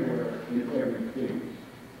be everywhere in everything.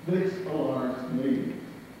 This alarms Canadians.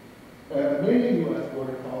 Many U.S.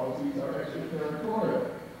 border policies are extraterritorial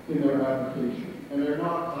in their application, and they're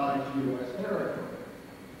not tied to U.S. territory.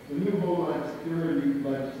 The new Homeland Security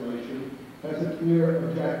legislation has a clear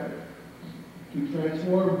objective: to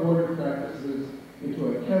transform border practices into a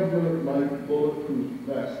Kevlar-like bulletproof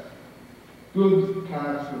vest. Goods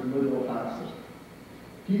pass with little hassle.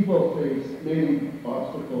 People face many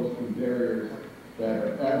obstacles and barriers that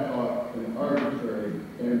are ad hoc and arbitrary,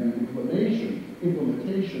 and the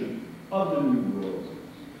implementation of the new rules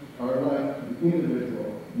are left to the individual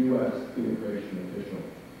U.S. immigration official.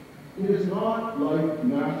 It is not like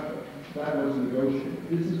NAFTA that was negotiated.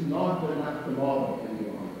 This is not the NAFTA model any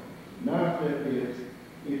longer. NAFTA is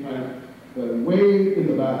kind of way in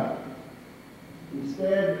the back.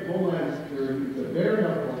 Instead, Homeland Security is a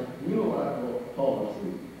bare-knuckle, unilateral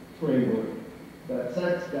policy framework that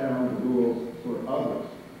sets down the rules for others.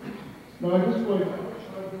 Now, I just want to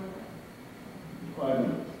 5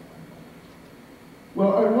 minutes.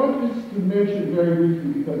 Well, I want just to mention very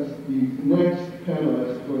briefly, because the next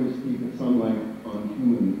panelist is going to speak at some length on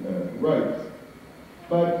human rights.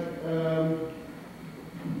 But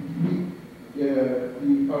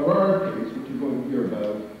the Arar case, which you're going to hear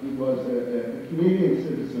about, it was a Canadian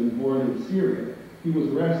citizen born in Syria. He was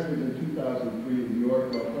arrested in 2003 in New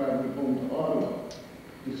York while traveling home to Ottawa.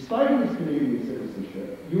 Despite his Canadian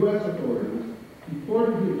citizenship, U.S. authorities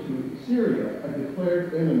deported him to Syria, a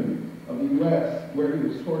declared enemy of the U.S., where he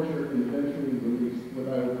was tortured and eventually released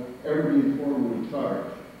without ever being formally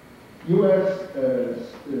charged. The U.S.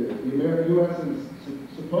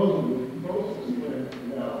 supposedly closest friend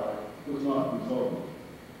and ally was not consulted.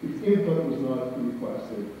 Its input was not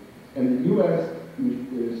requested, and the U.S.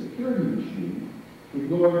 security machine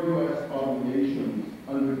ignored U.S. obligations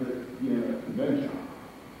under the Vienna Convention.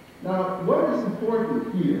 Now, what is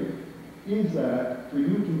important here is that, for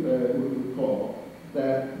you to recall,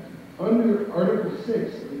 that under Article 6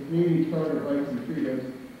 of the Canadian Charter of Rights and Freedoms,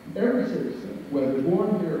 every citizen, whether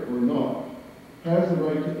born here or not, has the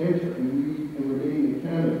right to enter and leave and remain in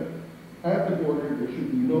Canada. At the border, there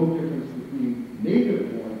should be no difference between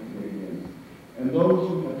native-born Canadians and those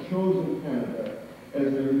who have chosen Canada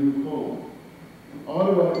as their new home.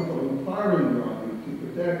 Ottawa is on the firing line to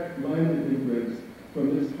protect landed immigrants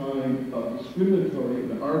from this kind of discriminatory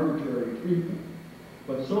and arbitrary treatment.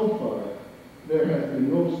 But so far, there has been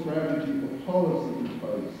no strategy or policy in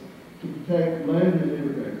place to protect landed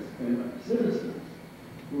immigrants and citizens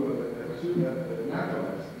who are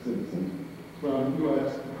naturalized citizens from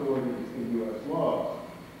U.S. authorities and U.S. laws.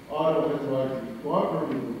 Ottawa has largely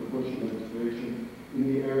cooperated with the Bush administration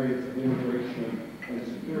in the areas of immigration and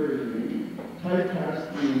security,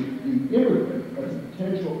 typecasting the immigrant as a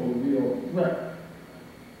potential or real threat.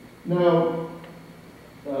 Now,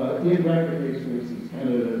 in record case, for instance,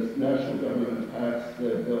 Canada's national government passed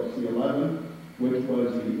Bill C-11, which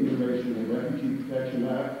was the Immigration and Refugee Protection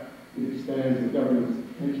Act. It expands the government's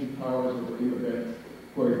detention powers over immigrants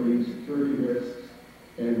who are deemed security risks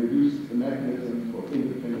and reduces the mechanism for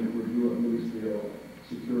independent review of ministerial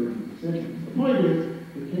security decisions. The point is,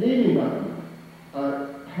 the Canadian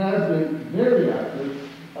government has been very active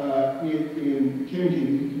in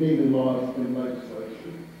changing Canadian laws and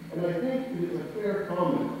legislation. And I think it is a fair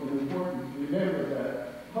comment and important to remember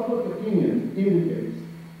that public opinion indicates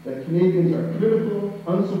that Canadians are critical,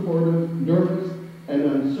 unsupportive, nervous, and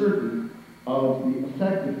uncertain of the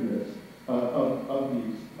effectiveness of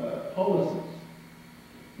these policies.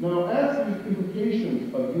 Now, as the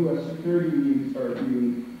implications of U.S. security needs are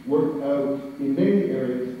being worked out in many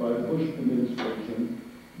areas by the Bush administration,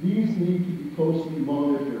 these need to be closely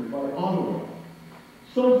monitored by Ottawa.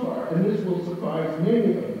 So far, and this will surprise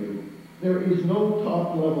many of you, there is no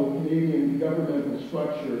top-level Canadian governmental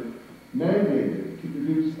structure mandated to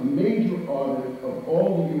produce a major audit of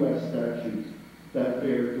all the U.S. statutes that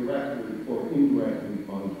bear directly or indirectly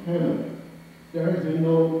on Canada. There has been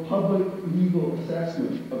no public legal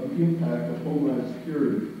assessment of the impact of Homeland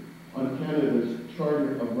Security on Canada's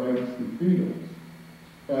Charter of Rights and Freedoms.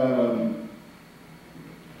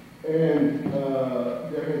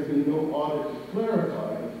 There has been no audit to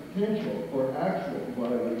clarify the potential or actual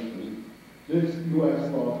violations this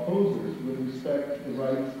U.S. law poses with respect to the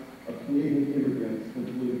rights of Canadian immigrants and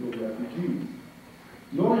political refugees.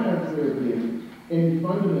 Nor has there been any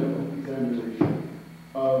fundamental examination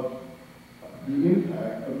of the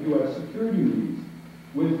impact of U.S. security needs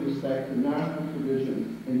with respect to national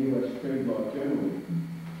provisions and U.S. trade law generally.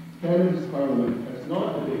 Canada's Parliament has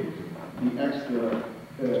not debated the extra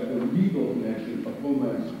legal dimension of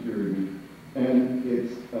Homeland Security and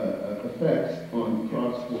its effects on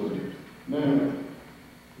cross-border matters.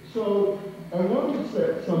 So I want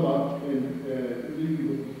to sum up and leave you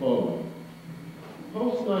with the following.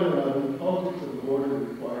 Post 9/11, politics of the border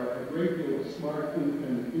require a great deal of smart,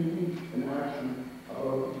 independent thinking and action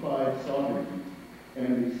about applied sovereignty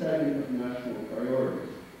and the setting of national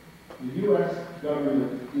priorities. The U.S.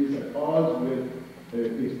 government is at odds with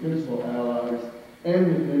its principal allies and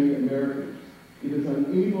with many Americans. It is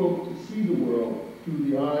unable to see the world through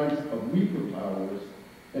the eyes of weaker powers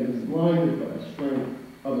and is blinded by the strength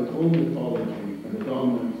of its own mythology and the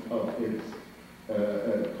dominance of its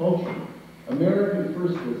culture. American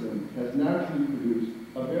firstlism has naturally produced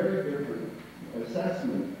a very different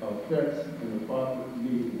assessment of threats and the proper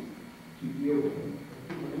means to deal with them.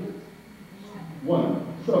 One.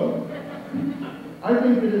 So, I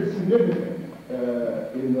think it is significant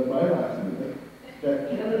in the last minute that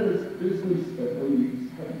Canada's business elites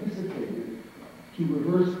have hesitated to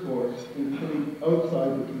reverse course and think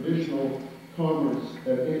outside the traditional commerce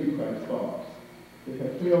enterprise box. They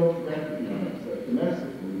have failed to recognize that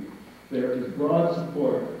domestically there is broad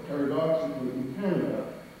support, paradoxically in Canada,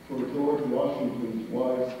 for George Washington's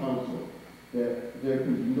wise counsel that there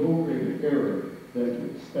can be no greater error than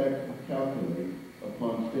to expect or calculate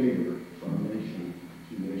upon favor from nation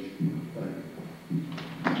to nation. Thank you.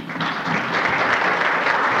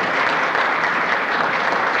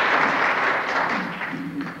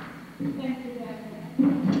 Thank you, Drache.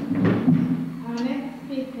 Our next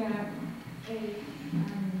speaker is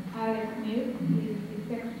Neve. He is the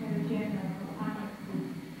Secretary General of Amnesty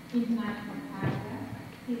International Canada.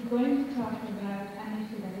 He's going to talk about an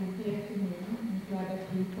issue that is dear to me and to other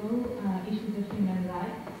people, issues of human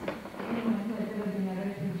rights. Anyone who has ever been a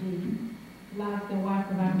refugee loves the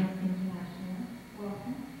work of Amnesty International.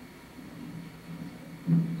 Welcome.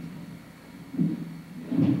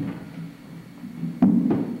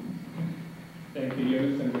 Thank you,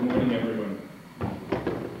 Eunice, and good morning, everyone.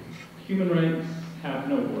 Human rights have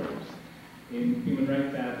no borders. In human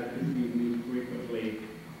rights advocacy, we frequently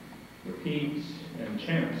repeat and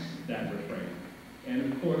chant that refrain.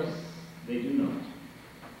 And of course, they do not.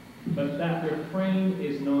 But that refrain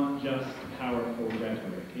is not just powerful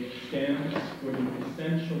rhetoric. It stands for the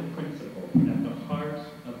essential principle at the heart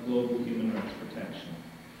of global human rights protection,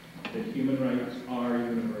 that human rights are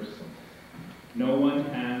universal. No one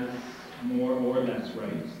has more or less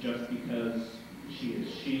rights just because she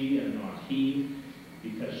is she and not he,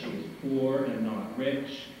 because she is poor and not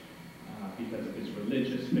rich, because of his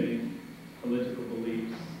religious faith, political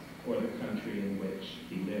beliefs, or the country in which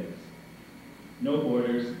he lives. No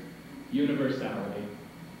borders, universality,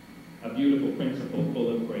 a beautiful principle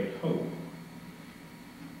full of great hope.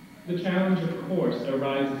 The challenge, of course,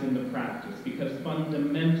 arises in the practice because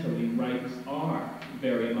fundamentally rights are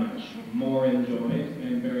very much more enjoyed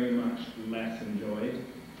and very much less enjoyed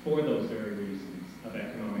for those very reasons of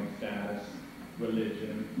economic status,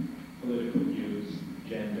 religion, political views,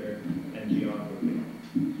 gender, and geography.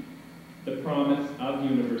 The promise of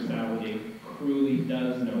universality cruelly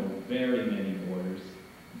does know very many borders,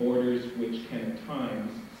 borders which can at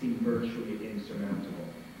times seem virtually insurmountable.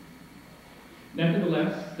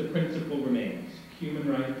 Nevertheless, the principle remains. Human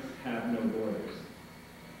rights have no borders.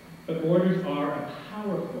 But borders are a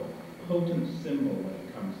powerful, potent symbol when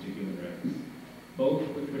it comes to human rights, both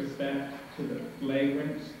with respect to the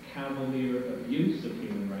flagrant, cavalier abuse of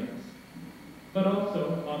human rights, but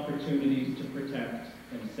also opportunities to protect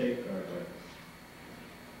and safeguard rights.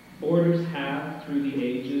 Borders have, through the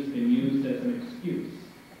ages, been used as an excuse,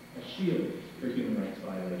 a shield for human rights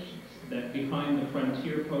violations, that behind the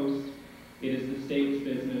frontier post, it is the state's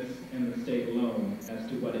business and the state alone as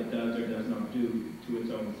to what it does or does not do to its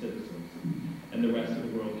own citizens, and the rest of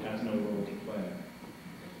the world has no role to play.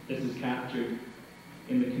 This is captured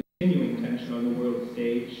in the continuing tension on the world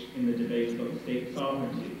stage in the debate about state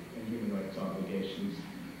sovereignty and human rights obligations,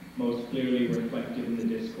 most clearly reflected in the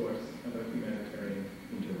discourse about humanitarian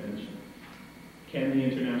intervention. Can the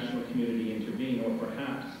international community intervene, or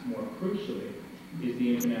perhaps, more crucially, is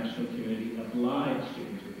the international community obliged to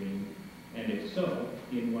intervene, and if so,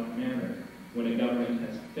 in what manner, when a government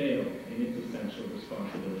has failed in its essential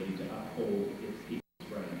responsibility to uphold its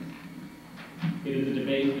people's rights? It is a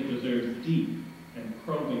debate that deserves deep and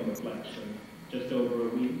probing reflection just over a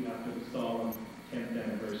week after the solemn 10th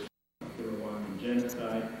anniversary of the Rwandan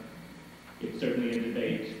genocide. It's certainly a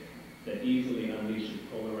debate that easily unleashes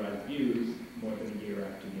polarized views more than a year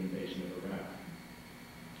after the invasion of Iraq.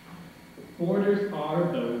 Borders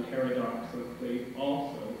are, though paradoxically,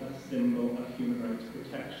 also a symbol of human rights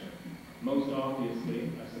protection, most obviously,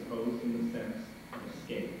 I suppose, in the sense of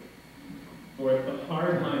escape. For if the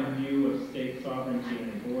hardline view of state sovereignty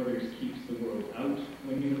and borders keeps the world out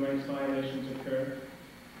when human rights violations occur,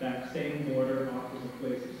 that same border offers a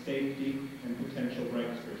place of safety and potential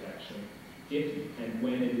rights protection, if and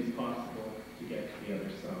when it is possible to get to the other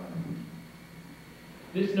side.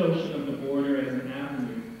 This notion of the border as an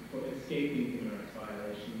avenue for escaping human rights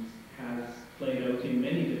violations has played out in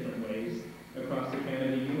many different ways across the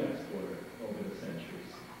Canada-US border over the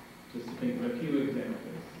centuries. Just to think of a few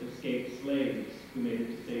examples: escaped slaves who made it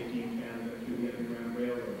to safety in Canada through the Underground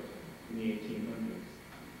Railroad in the 1800s,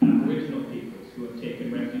 Aboriginal peoples who have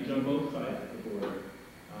taken refuge on both sides of the border,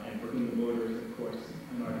 and for whom the border is, of course,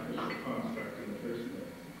 an artificial construct in the first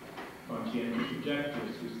place, conscientious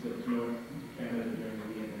objectors who slipped north to Canada during the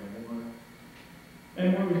Vietnam War,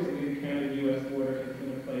 and more recently, the Canada-US border has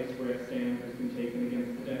been a place where a stand has been taken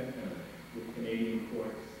against the death penalty, with Canadian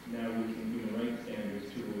courts now using human rights standards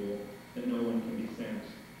to rule that no one can be sent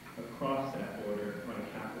across that border on a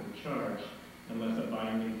capital charge unless a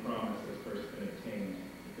binding promise has first been obtained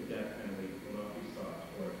that the death penalty will not be sought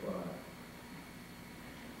or applied.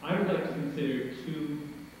 I would like to consider two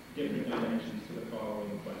different dimensions to the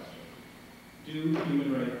following question. Do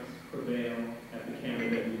human rights prevail at the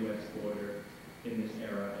Canada-US border in this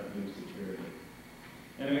era of new security?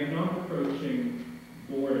 And I am not approaching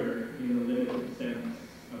border in the limited sense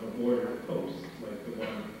of a border post, like the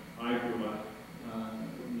one I grew up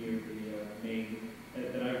near the Maine,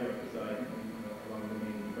 that I grew up residing along the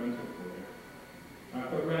Maine Brunswick border.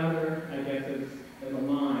 But rather, I guess, as a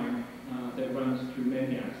line that runs through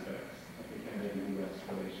many aspects of the Canada-U.S.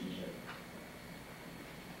 relationship.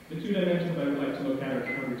 The two dimensions I would like to look at are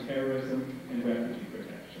counterterrorism and refugee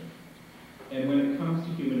protection. And when it comes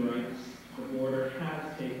to human rights, the border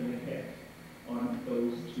has taken a hit on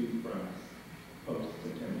those two fronts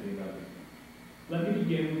post-September 11th. Let me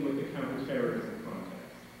begin with the counterterrorism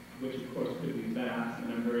context, which of course could be vast,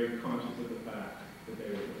 and I'm very conscious of the fact that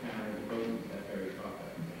there is a panel devoted to that very topic.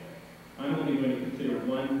 I'm only going to consider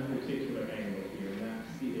one particular angle here, and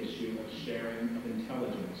that's the issue of sharing of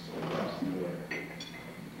intelligence across the border.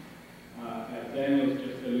 As Daniel's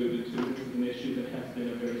just alluded to, this is an issue that has been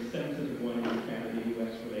a very sensitive one in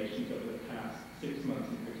Canada-U.S. relations over the past 6 months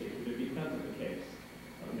in particular because of the case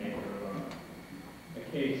of Neve.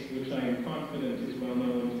 A case which I am confident is well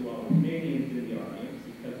known to all Canadians in the audience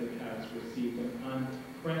because it has received an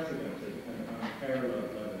unprecedented and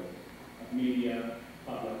unparalleled level of media,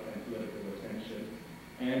 public and political attention,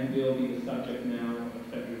 and will be the subject now of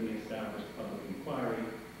a federally established public inquiry,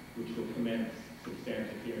 which will commence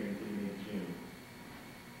substantive hearings in mid-June.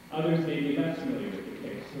 Others may be less familiar with the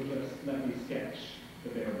case, so just let me sketch the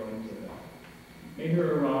bare bones of it.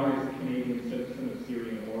 Maher Arar is a Canadian citizen of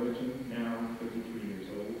Syrian origin, now 33 years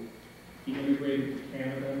old. He immigrated to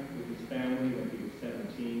Canada with his family when he was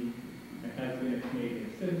 17 and has been a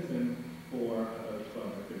Canadian citizen for about 12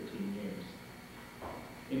 or 13 years.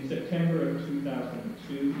 In September of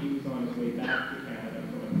 2002, he was on his way back to Canada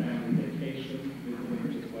from a family vacation,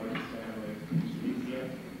 visiting his wife's family in Tunisia.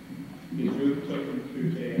 His route took him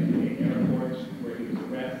through JFK Airport, where he was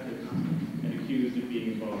arrested and accused of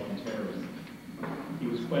being involved in terrorism. He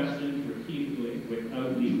was questioned repeatedly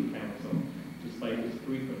without legal counsel, despite his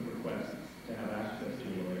frequent requests to have access to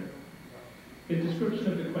a lawyer. His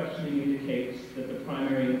description of the questioning indicates that the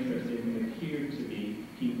primary interest in him appeared to be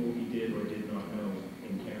people he did or did not know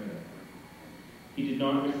in Canada. He did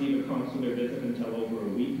not receive a consular visit until over a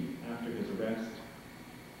week after his arrest,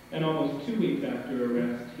 and almost 2 weeks after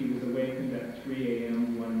arrest, he was awakened at 3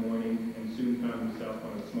 a.m. one morning and soon found himself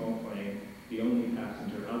on a small plane, the only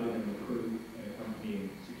passenger other than the crew and accompanying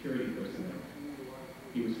security personnel.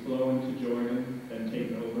 He was flown to Jordan, then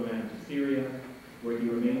taken overland to Syria, where he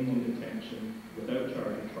remained in detention without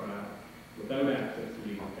charge or trial, without access to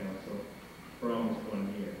legal counsel, for almost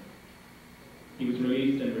 1 year. He was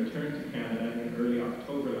released and returned to Canada in early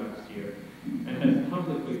October last year and has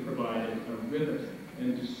publicly provided a riveting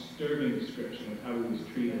and disturbing description of how he was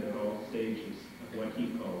treated at all stages of what he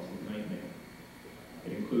calls his nightmare.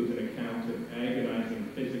 It includes an account of agonizing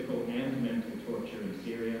physical and mental torture in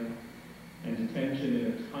Syria and detention in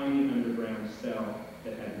a tiny underground cell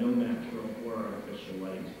that had no natural or artificial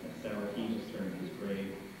light, a cell he has termed his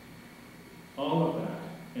grave. All of that,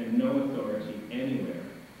 and no authority anywhere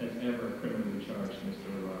has ever criminally charged Mr.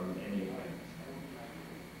 Arar with any offense.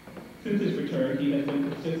 Since his return, he has been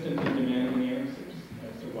persistent in demanding answers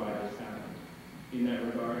as to why this happened. In that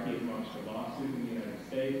regard, he has launched a lawsuit in the United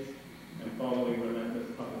States, and following relentless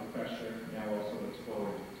public pressure, now also looks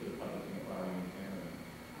forward to the public inquiry in Canada.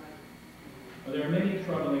 There are many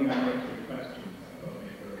troubling unanswered questions about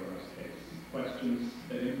Maher Arar's case, questions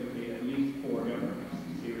that implicate at least 4 governments: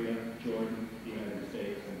 Syria, Jordan, the United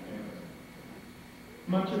States, and Canada.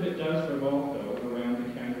 Much of it does revolve, though, around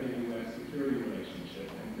the Canada-U.S. security relationship,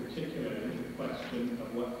 and particularly the question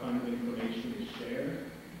of what kind of information is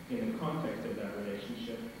shared in the context of that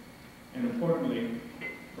relationship, and importantly,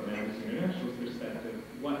 from Amnesty International's perspective,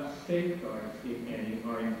 what safeguards, if any,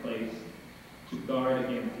 are in place to guard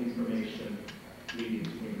against information leading to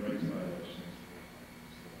human rights violations.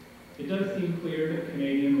 It does seem clear that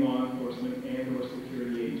Canadian law enforcement and or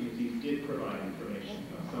security agencies did provide information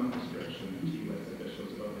of some description to U.S.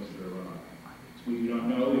 officials about Mr. Arar. We do not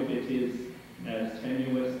know if it is as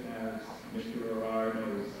tenuous as Mr. Arar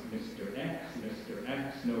knows Mr. X, Mr.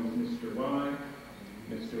 X knows Mr. Y,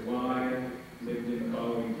 Mr. Y lived in the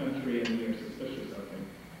following country and we are suspicious of him.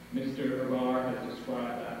 Mr. Arar has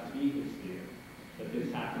described that to be his fear, that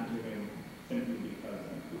this happened to him simply because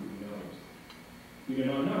of who he knows. We do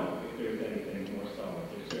not know if there is anything more solid.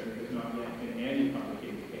 There certainly has not yet been any public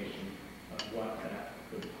indication of what that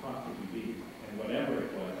could possibly be. And whatever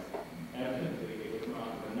it was, evidently it was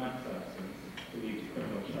not of enough substance to lead to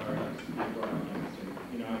criminal charges to be brought against him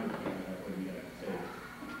in either Canada or the United States.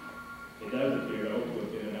 It does appear, though, to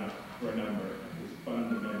have been enough for a number of his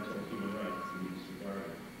fundamental human rights to be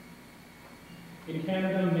disregarded. In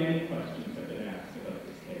Canada, many questions have been asked about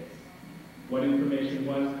this case. What information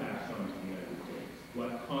was passed on to the United States?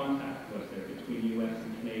 What contact was there between U.S.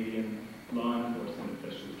 and Canadian law enforcement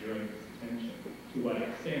officials during this detention? To what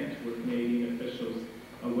extent were Canadian officials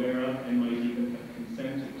aware of and might even have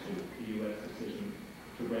consented to the U.S. decision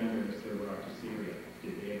to render Mr. Arar to Syria?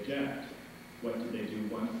 Did they object? What did they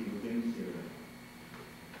do once he was in Syria?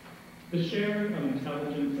 The sharing of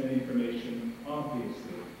intelligence and information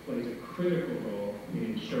obviously plays a critical role in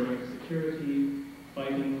ensuring security,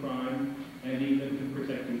 fighting crime, and even in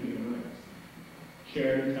protecting human rights.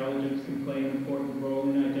 Shared intelligence can play an important role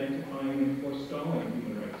in identifying and forestalling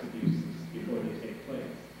human rights abuses before they take place.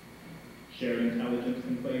 Shared intelligence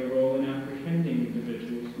can play a role in apprehending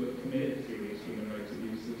individuals who have committed serious human rights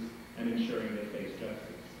abuses and ensuring they face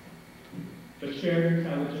justice. But shared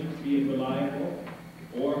intelligence, be it reliable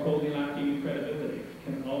or wholly lacking credibility,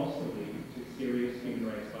 can also lead to serious human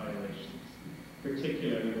rights violations,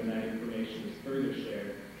 particularly when that information is further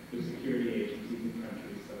shared with security agencies in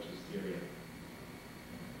countries such as Syria.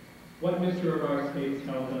 What Mr. Arar's case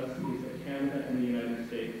tells us is that Canada and the United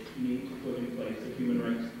States need to put in place a human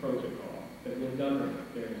rights protocol that will govern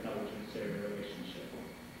their intelligence sharing relationship.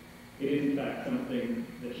 It is in fact something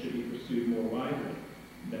that should be pursued more widely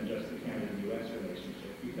than just the Canada-US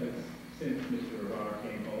relationship, because since Mr. Arar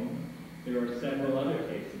came home, there are several other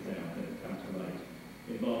cases now that have come to light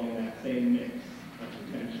involving that same mix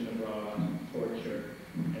of detention abroad, torture,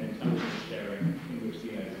 and intelligence sharing in which the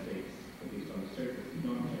United States, at least on the surface, did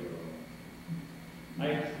not play a role. I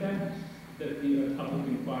expect that the public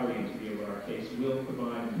inquiry into the Arar case will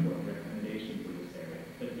provide important recommendations in this area,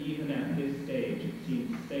 but even at this stage, it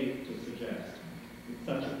seems safe to suggest that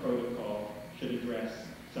such a protocol should address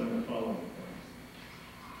some of the following points.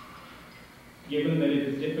 Given that it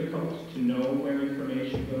is difficult to know where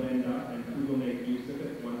information will end up and who will make use of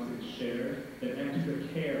it once it is shared, that extra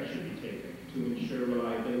care should be taken to ensure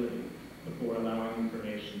reliability before allowing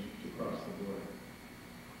information to cross the border.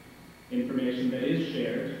 Information that is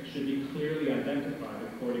shared should be clearly identified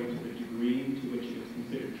according to the degree to which it is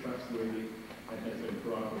considered trustworthy and has been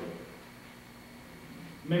corroborated.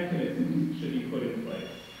 Mechanisms should be put in place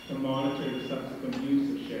to monitor the subsequent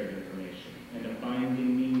use of shared information, and a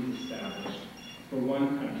binding means established for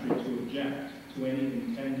one country to object to any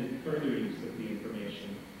intended further use of the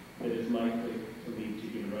information that is likely to lead to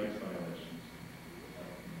human rights violations.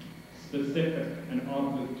 Specific and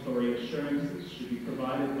obligatory assurances should be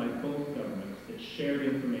provided by both governments that shared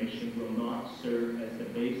information will not serve as the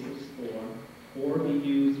basis for or be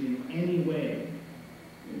used in any way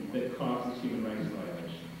that causes human rights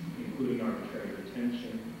violations, including arbitrary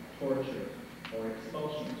detention, torture, or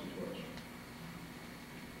expulsion to torture.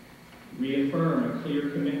 Reaffirm a clear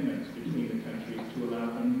commitment between the countries to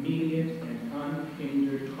allow immediate and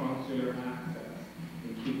unhindered consular access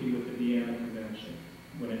in keeping with the Vienna Convention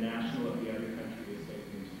when a national of the other country is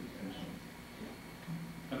taken into detention.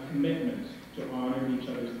 A commitment to honor each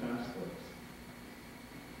other's passports.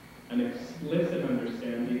 An explicit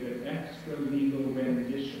understanding that extra legal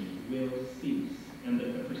renditions will cease and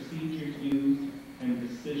that the procedures used and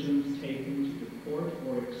decisions taken to deport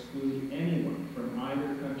or exclude anyone from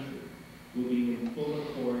either country will be in full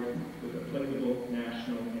accord with applicable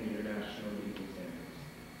national and international legal standards.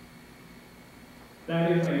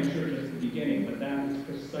 That is, I'm sure, just the beginning, but that is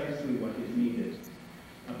precisely what is needed.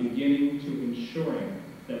 A beginning to ensuring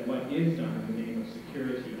that what is done in the name of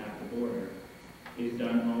security at the border is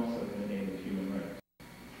done also in the name of human rights.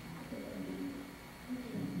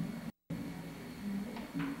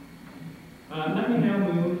 Let me now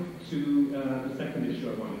move to the second issue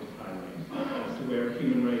I wanted to highlight, as to where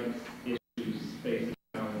human rights issues face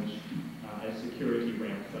a challenge as security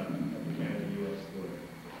ramps up at the Canada-US border.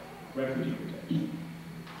 Refugee protection.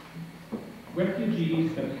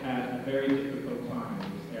 Refugees have had a very difficult time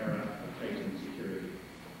in this era of heightened security.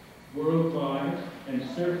 Worldwide, and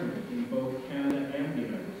certainly in both Canada and the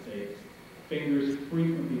United States, fingers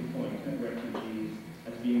frequently point at refugees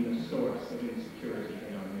as being the source of insecurity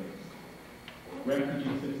in our midst.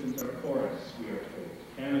 Refugee systems are porous, we are told,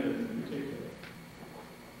 Canada's in particular.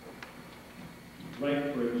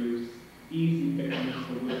 Ripe for abuse, easy victims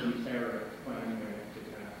for would-be terrorists planning their next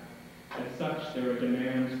attack. As such, there are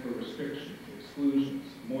demands for restrictions, exclusions,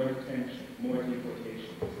 more detention, more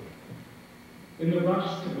deportations. In the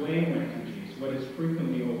rush to blame refugees, what is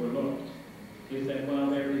frequently overlooked is that while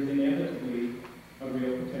there is inevitably a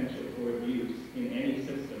real potential for abuse in any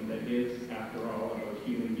system that is, after all, about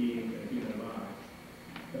human beings and human lives,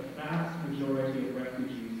 the vast majority of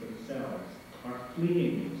refugees themselves are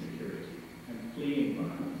fleeing insecurity and fleeing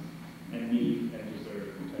violence and need and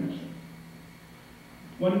deserve protection.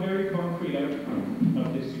 One very concrete outcome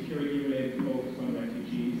of this security-related focus on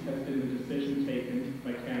refugees has been the decision taken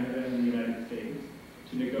by Canada and the United States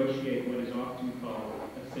to negotiate what is often called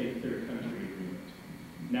a safe third country agreement,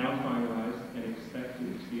 now finalized and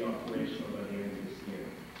expected to be operational by the end of this year.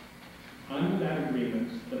 Under that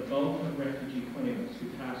agreement, the bulk of refugee claimants who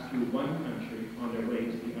pass through one country on their way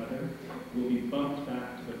to the other will be bumped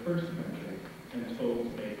back to the first country and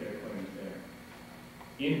told to make their claims there.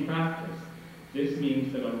 In practice, this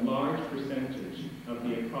means that a large percentage of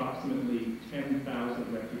the approximately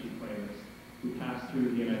 10,000 refugee claimants who pass through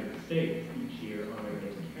the United States each year on their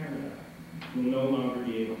way to Canada will no longer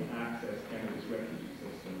be able to access Canada's refugee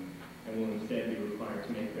system and will instead be required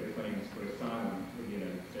to make their claims for asylum in the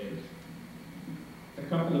United States. A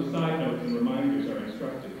couple of side notes and reminders are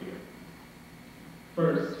instructive here.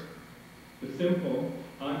 First, the simple,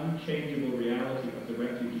 unchangeable reality of the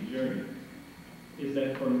refugee journey is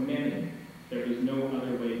that for many, there is no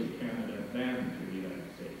other way to Canada than through the United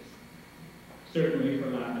States. Certainly for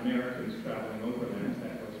Latin Americans traveling overland,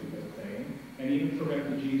 that goes without saying, and even for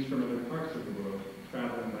refugees from other parts of the world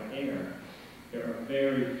traveling by air, there are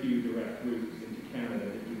very few direct routes into Canada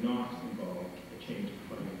that do not involve a change of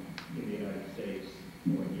plane in the United States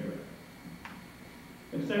or in Europe.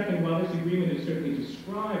 And second, while this agreement is certainly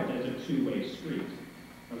described as a two-way street,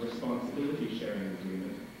 a responsibility sharing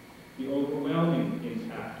agreement, the overwhelming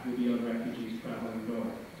impact will be on refugees traveling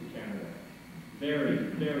north to Canada. Very,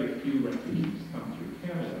 very few refugees come through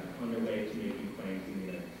Canada on their way to making claims in the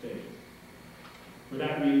United States. For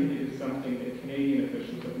that reason, it is something that Canadian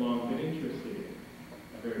officials have long been interested in,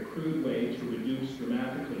 a very crude way to reduce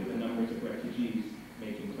dramatically the numbers of refugees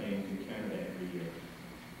making claims in Canada every year.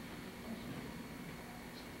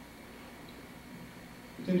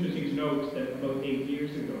 It's interesting to note that about 8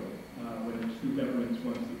 years ago, when the two governments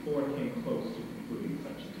once before came close to concluding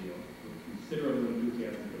such a deal, with considerable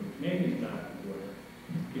enthusiasm from the Canadian side of the border,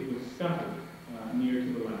 it was scuttled near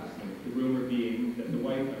to the last minute, the rumor being that the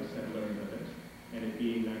White House had learned of it, and it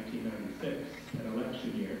being 1996, an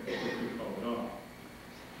election year, quickly called it off.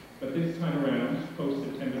 But this time around,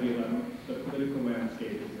 post-September the 11th, the political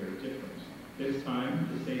landscape is very different. This time,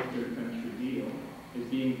 the Safe Third Country deal is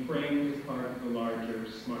being framed as part of the larger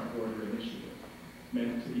Smart Border Initiative,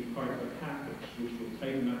 meant to be part of a package which will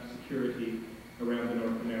tighten up security around the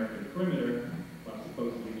North American perimeter while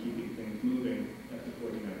supposedly keeping things moving at the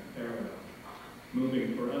 49th parallel.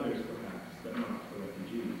 Moving for others, perhaps, but not for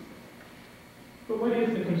refugees. But what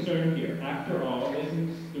is the concern here? After all,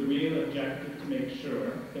 isn't the real objective to make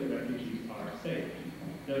sure that refugees are safe?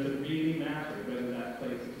 Does it really matter whether that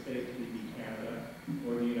place of safety be Canada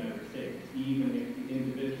or the United States, even if the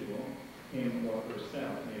individual, him or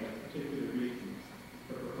herself, may have particular reasons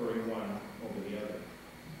for preferring one over the other?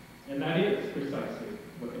 And that is precisely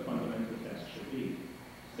what the fundamental test should be,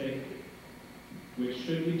 safety, which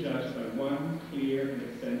should be judged by one clear and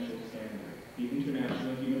essential standard, the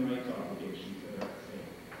international human rights obligations that are at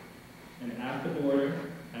stake. And at the border,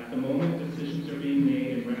 at the moment decisions are being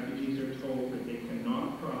made and refugees are told that they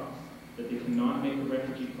cannot cross, that they cannot make a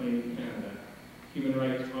refugee claim in Canada, human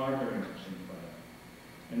rights are very much in play.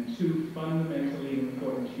 And two fundamentally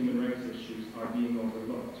important human rights issues are being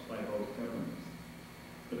overlooked by both governments.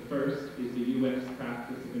 The first is the U.S.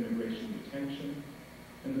 practice of immigration detention,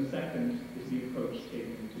 and the second is the approach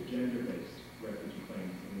taken to gender-based refugee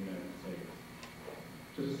claims in the United States.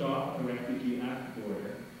 To stop a refugee at the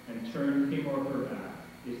border and turn him or her back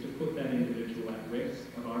is to put that individual at risk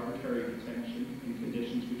of arbitrary detention in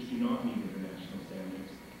conditions which do not meet international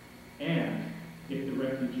standards. And if the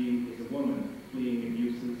refugee is a woman fleeing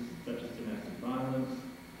abuses such as domestic violence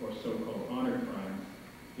or so-called honor crimes,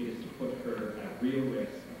 it is to put her at real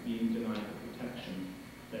risk of being denied the protection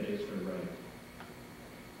that is her right.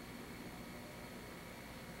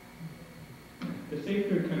 The Safe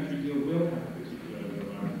Third Country deal will have a particularly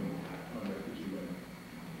alarming impact on refugee women.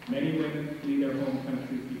 Many women flee their home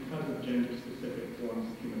countries because of gender-specific forms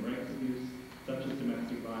of human rights abuse, such as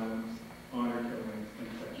domestic violence, honor killings, and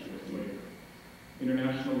sexual slavery.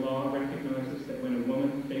 International law recognizes that when a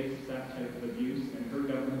woman faces that type of abuse and her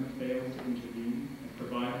government fails to intervene and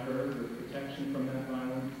provide her with protection from that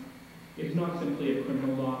violence, it's not simply a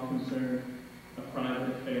criminal law concern, a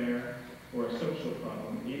private affair, or a social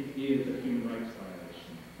problem. It is a human rights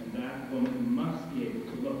violation, and that woman must be able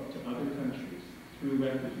to look to other countries through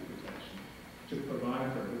refugee protection to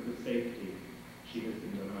provide her with the safety she has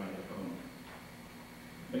been denied at home.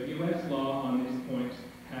 But U.S. law on this point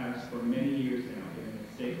has for many years now been in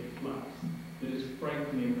a state of flux that is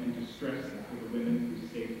frightening and distressing for the women whose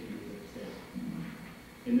safety is at stake.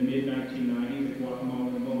 In the mid-1990s, a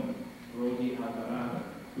Guatemalan woman, Rodi Alvarado,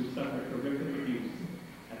 who suffered horrific abuse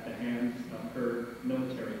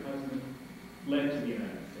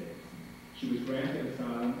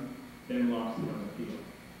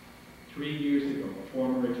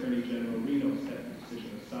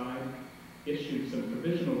issued some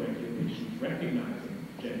provisional regulations recognizing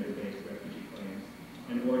gender-based refugee claims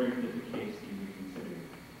and ordered that the case be reconsidered.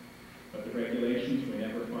 But the regulations were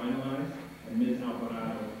never finalized, and Ms.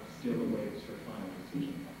 Alvarado still awaits her final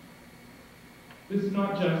decision. This is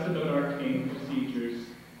not just about arcane procedures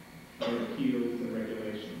or appeals and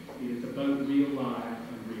regulations. It is about real lives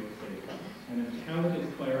and real safety. And until it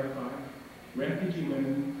is clarified, refugee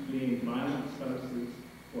women fleeing violent spouses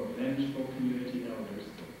or vengeful community elders,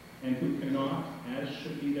 and who cannot, as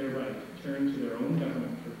should be their right, turn to their own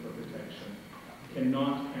government for protection,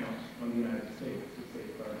 cannot count on the United States to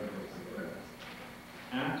safeguard their rights.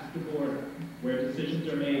 At the border, where decisions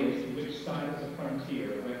are made as to which side of the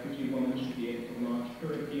frontier a refugee woman should be able to launch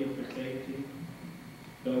her appeal for safety,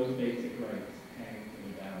 those basic rights hang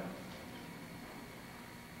in the balance.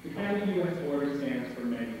 The Canada-U.S. border stands for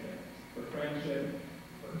many things: for friendship,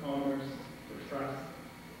 for commerce, for trust.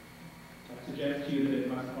 I suggest to you that it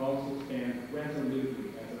must also stand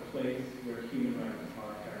resolutely as a place where human rights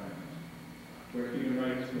are paramount, where human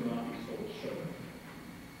rights will not be sold short.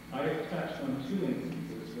 I have touched on two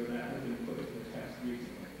instances where that has been put to the test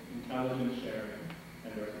recently: intelligence sharing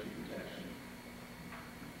and refugee protection.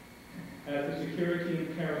 As the security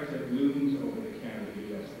imperative looms over the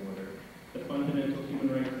Canada-U.S. border, the fundamental human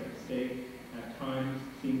rights at stake at times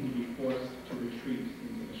seem to be forced to retreat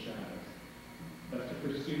into the shadows. But to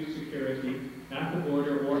pursue security at the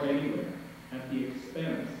border or anywhere at the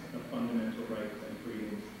expense of fundamental rights and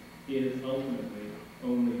freedoms is ultimately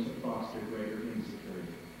only to foster greater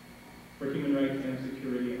insecurity. For human rights and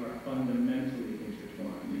security are fundamentally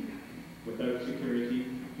intertwined. Without security,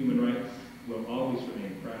 human rights will always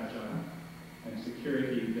remain fragile, and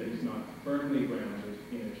security that is not firmly grounded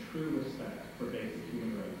in a true respect for basic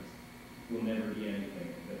human rights will never be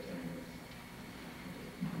anything but tenuous.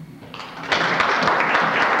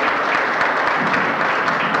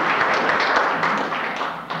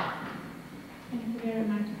 Thank you very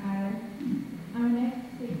much, Ira. Our next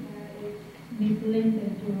speaker is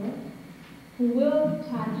Ms. Jewell, who will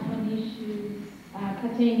touch on issues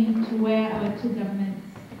pertaining to where our two governments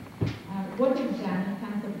what is done in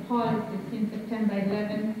terms of policy since September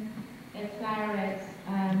 11, as far as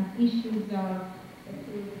issues of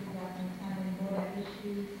security and border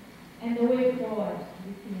issues, and the way forward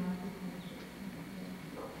within our two countries.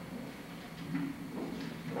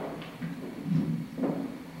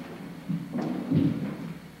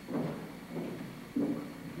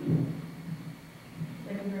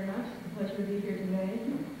 Thank you very much. It's a pleasure to be here today.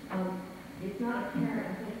 It's not apparent, I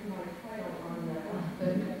think, from my title on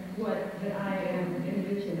that I am, in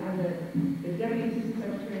addition, I'm the Deputy Assistant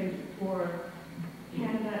Secretary for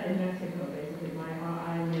Canada and Mexico, basically.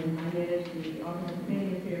 I manage the Office of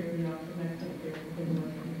Canadian Affairs and the Office of Mexican Affairs within the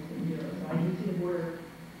Western Pacific Bureau. So I do see the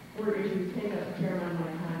border issues take up a fair amount of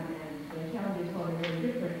my time, and the challenges, while they're very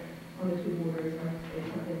different on the two borders, is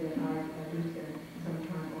something that I do spend some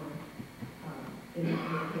time on in the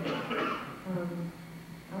case.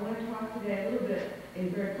 I want to talk today a little bit in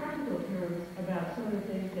very practical terms about some of the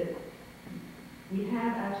things that we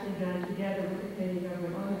have actually done together with the Canadian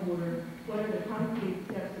government on the border. What are the concrete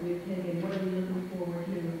steps that we've taken? What are we looking forward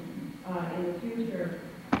to in the future?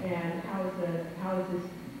 And how is this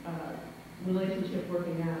relationship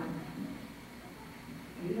working out?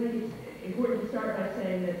 I think it's important to start by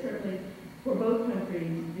saying that certainly for both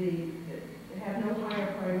countries, have no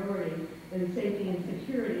higher priority than the safety and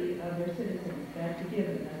security of their citizens. That's a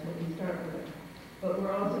given. That's what we start with. But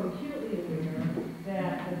we're also acutely aware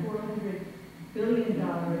that the $400 billion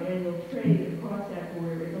annual trade across that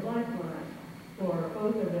border is a lifeline for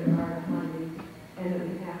both of our economies, and that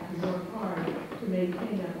we have to work hard to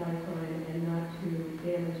maintain that lifeline and not to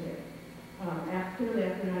damage it. Clearly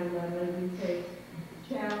after 9/11, we face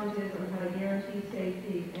challenges on how to guarantee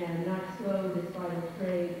safety and not slow this vital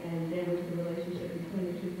trade and damage the relationship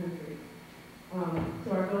between the two countries.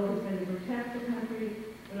 So our goal has been to protect the country,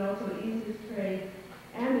 but also ease this trade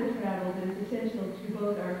and the travel that is essential to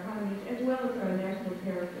both our economies as well as our national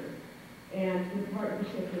character and the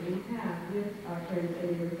partnership that we have with our friends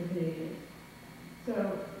and neighbors and Canadians.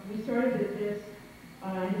 So we started this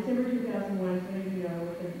in December 2001, as many of you know,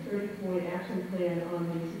 with a 30-point action plan on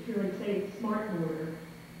the secure and safe smart border.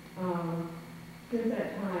 Since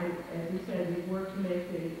that time, as we said, we've worked to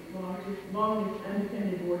make the longest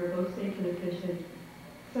undefended border both safe and efficient.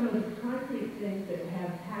 Some of the concrete things that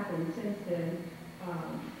have happened since then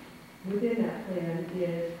within that plan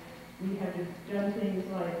is we have done things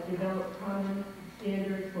like develop common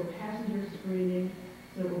standards for passenger screening,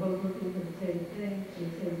 so we're both looking for the same things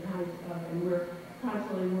and the same kinds of, and we're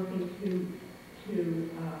constantly working to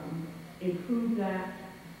improve that,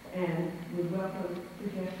 and would welcome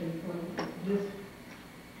suggestions from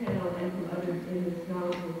others in this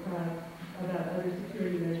knowledgeable crowd about other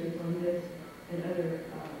security measures on this and other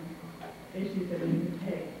issues that we need to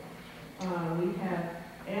take. We have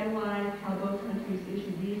analyzed how both countries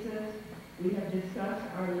issue visas. We have discussed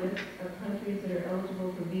our list of countries that are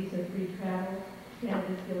eligible for visa-free travel.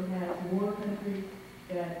 Canada still has more countries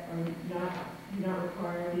that do not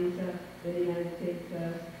require a visa than the United States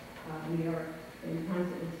does. We are in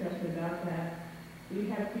constant discussion about that. We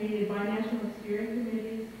have created binational steering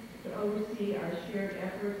committees to oversee our shared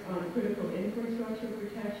efforts on critical infrastructure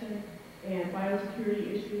protection and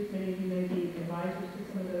biosecurity issues. Many of you may be advisors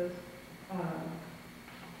to some of those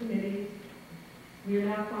committees. We are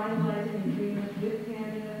now finalizing agreements with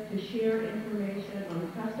Canada to share information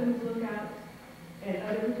on customs lookouts and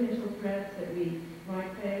other potential threats that we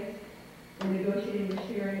might face. We're negotiating the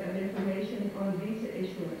sharing of information on visa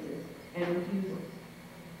issuances and refusals.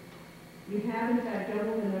 We have, in fact,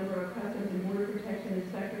 doubled the number of Customs and Border Protection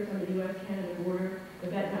inspectors on the U.S.-Canada border,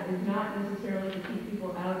 but that is not necessarily to keep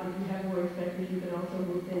people out. If you have more inspectors, you can also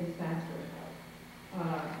move things faster.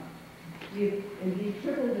 We've indeed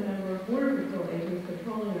tripled the number of Border Patrol agents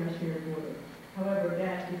patrolling our shared border. However,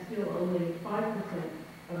 that is still only 5%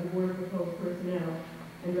 of the Border Patrol's personnel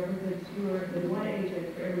and represents fewer than one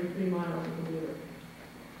agent for every 3 miles of the border.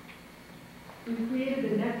 We've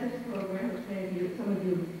created the Nexus program, which some of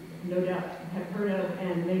you no doubt have heard of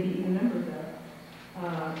and maybe even members of.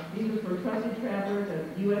 These are for trusted travelers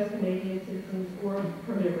of U.S. Canadian citizens or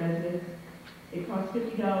permanent residents. It costs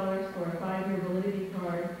 $50 for a 5-year validity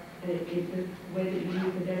card, and it's a way that you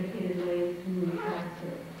use the dedicated lanes to move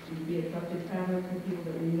faster. You can be a trusted traveler from people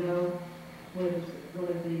that we know. One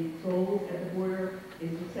of the goals at the border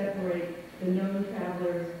is to separate the known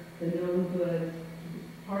travelers, the known goods,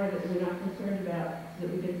 part of it we're not concerned about, so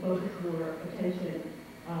that we can focus more attention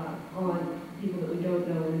on people that we don't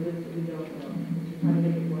know and goods that we don't know, to try to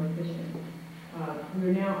make it more efficient.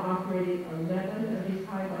 We're now operating 11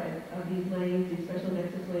 of these lanes, these special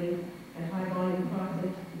nexus lanes, at high volume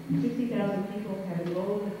crossings. 60,000 people have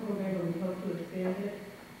enrolled in the program, and we hope to expand it.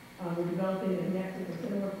 We're developing a nexus, a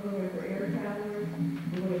similar program for air travelers.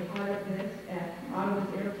 We're going to pilot this at Ottawa's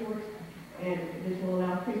airport, and this will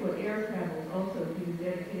allow frequent air travels also to use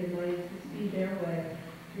dedicated lanes to speed their way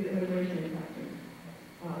through immigration and customs.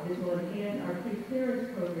 This will enhance our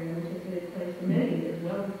pre-clearance program, which has been in place for many years,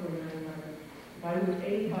 well before 9/11, by which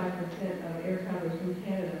 85% of air travelers from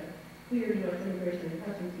Canada clear U.S. immigration and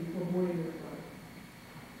customs before boarding their flight.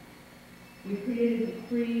 We've created the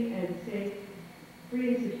free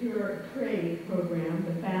and secure trade program,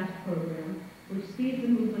 the FAST program, which speeds the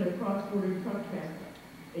movement of cross-border truck traffic.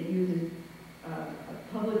 It uses a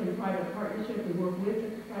public and private partnership. We work with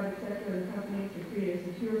the private sector and companies to create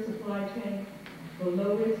a secure supply chain for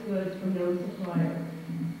low-risk goods from known suppliers.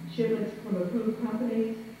 Shipments from approved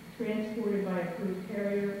companies, transported by approved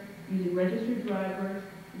carrier, using registered drivers,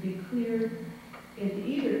 to be cleared into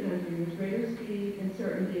either country with greater speed and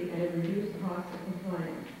certainty and a reduced cost of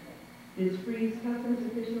compliance. This frees customs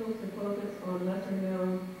officials to focus on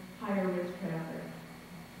lesser-known, higher-risk traffic.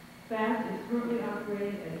 FAST is currently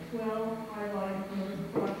operating at 12 high-volume commercial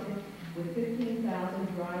crossings with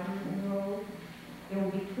 15,000 drivers enrolled. There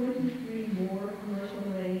will be 23 more commercial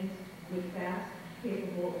lanes with that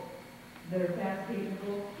are fast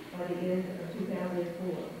capable by the end of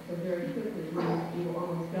 2004. So very quickly, we will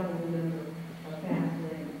almost double the number of fast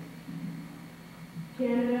lanes.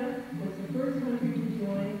 Canada was the first country to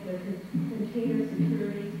join the Container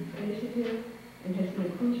Security Initiative and has been a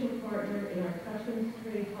crucial partner in our customs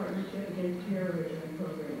trade partnership against terrorism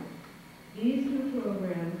program. These two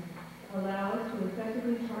programs allow us to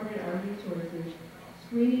effectively target our resources,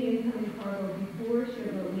 screening incoming cargo before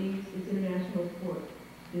shipment leaves its international port.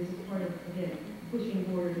 This is part of, again, pushing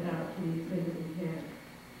borders out to the extent that we can.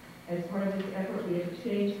 As part of this effort, we have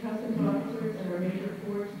exchanged customs officers at our major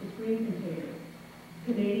ports to screen containers.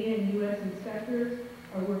 Canadian and U.S. inspectors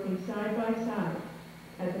are working side by side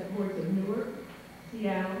at the ports of Newark,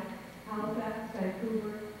 Seattle, Halifax,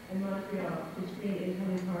 Vancouver, and Montreal to screen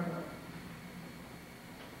incoming cargo.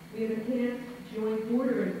 We have enhanced joint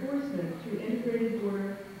border enforcement through integrated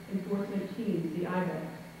border enforcement teams, the IBEX.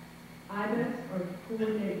 IBEX are to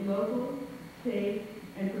coordinate local, state,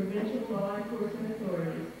 and provincial law enforcement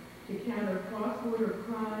authorities to counter cross-border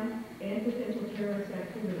crime and potential terrorist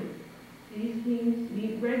activities. These teams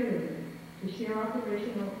meet regularly to share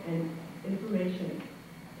operational and information.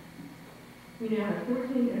 We now have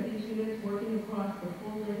 14 of these units working across the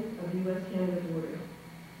full length of the U.S.-Canada border.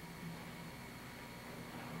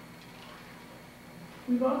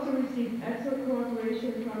 We've also received excellent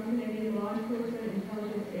cooperation from Canadian law enforcement and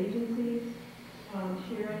intelligence agencies,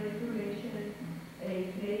 sharing information.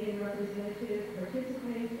 A Canadian representative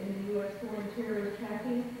participate in the U.S. Foreign Terrorist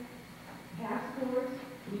Tracking Task Force,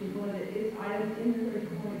 which is one of the items in the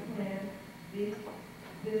 30-point plan. This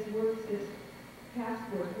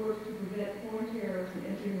task force works to prevent foreign terrorists from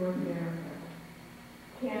entering North America.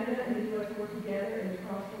 Canada and the U.S. work together in the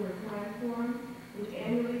Cross-Border Crime Forum, which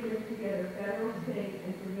annually brings together federal, state,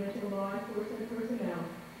 and provincial law enforcement personnel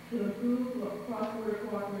to improve cross-border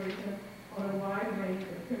cooperation on a wide range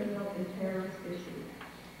of criminal and terrorist issues.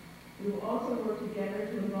 We will also work together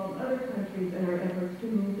to involve other countries in our efforts to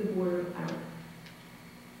move the border out.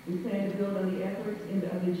 We plan to build on the efforts of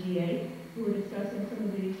the G8, who are discussing some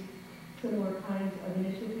of these similar kinds of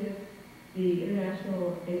initiatives, the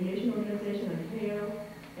International Aviation Organization, ICAO,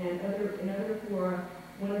 and other fora.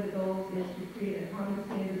 One of the goals is to create a common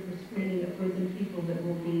standard for screening of goods and people that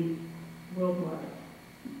will be worldwide.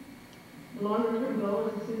 The longer-term goal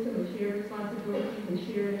is a system of shared responsibilities and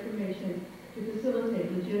shared information to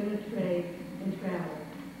facilitate legitimate trade and travel.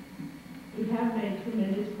 We have made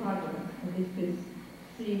tremendous progress, as you can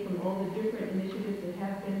see from all the different initiatives that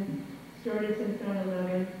have been started since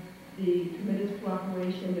 9/11, the tremendous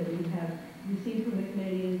cooperation that we have received from the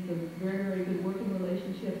Canadians, the very, very good working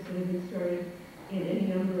relationships that have been started in any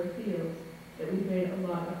number of fields, that we've made a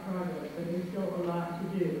lot of progress, but there's still a lot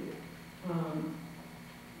to do.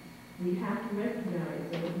 We have to recognize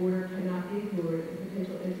that the border cannot be ignored as a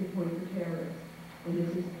potential entry point for terrorists, and this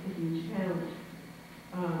is a huge challenge.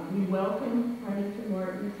 We welcome Prime Minister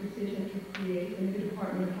Martin's decision to create a new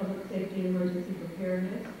Department of Public Safety and Emergency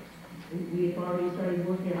Preparedness. We have already started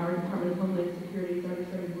working, our Department of Homeland Security has already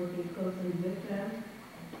started working closely with them.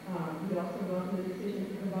 We also welcome the decision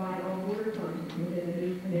to combine all border functions within the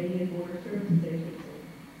new Canadian Border Services Agency.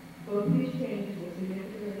 Both these changes will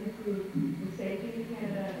significantly improve the safety of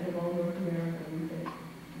Canada and of all North America, we think.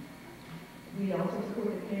 We also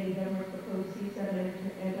support the Canadian government's proposed C7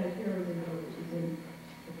 anti-terrorism bill, which is in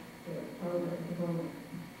the Parliament at the moment.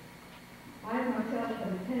 I myself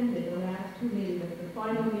have attended the last two meetings, the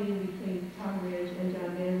final meeting between Tom Ridge and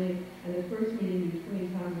John Manley, and the first meeting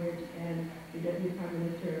between Tom Ridge and the Deputy Prime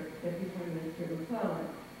Minister McClellan.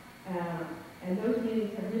 And those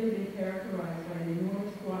meetings have really been characterized by an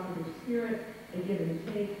enormous cooperative spirit, a give and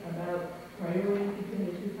take about priorities between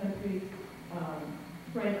the two countries,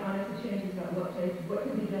 frank, honest exchanges about what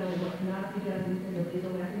can be done and what cannot be done within the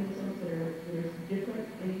legal mechanisms that are different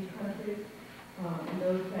in each country.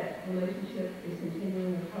 Note that relationship is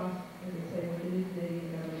continuing across, as I say, with the new Canadian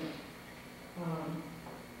government.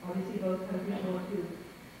 Obviously, both countries want to,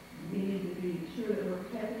 we need to be sure that we're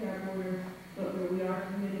protecting our borders, but where we are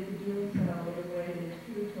committed to doing so in a way that is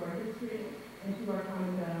true to our history and to our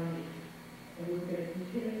common values. And we're going to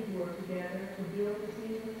continue to work together to build a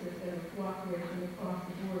seamless system of cooperation across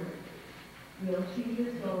the border. We'll achieve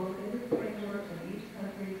this goal within the framework of each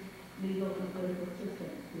country's legal and political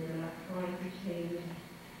systems. We are not trying to change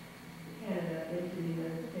Canada into the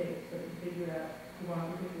United States, but to figure out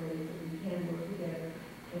cooperative ways that we can work together,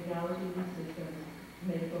 acknowledging these systems to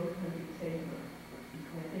make both countries safer.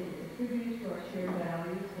 And I think it's a tribute to our shared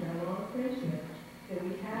values and our long friendship that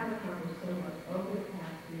we have accomplished so much over the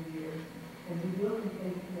past few years, and we will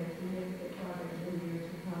continue to make significant progress in the years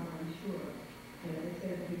to come, I'm sure. And as I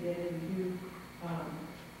said at the beginning,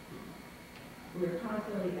 we're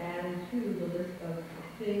constantly adding to the list of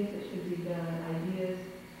things that should be done, ideas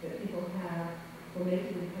that people have for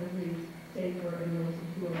making the countries safer and more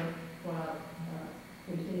secure while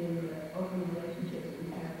continuing the open relationship that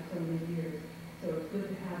we've had for so many years. So it's good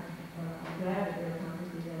to have, I'm glad that there are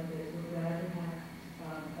conferences like this. We're glad to have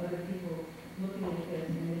other people looking at this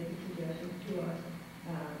and making suggestions to us,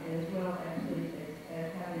 and as well actually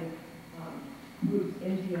as having groups,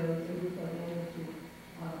 NGOs, and groups like Amnesty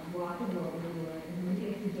watching what we're doing and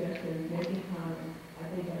making suggestions, making comments. I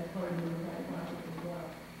think that's part of the democratic process as well.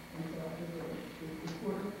 And so I think it's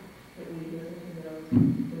important that we listen to those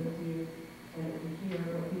views and that we hear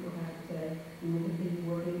what people have to say. We will continue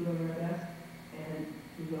working, doing our best, and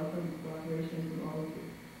we welcome cooperation from all of you.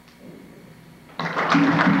 Thank you.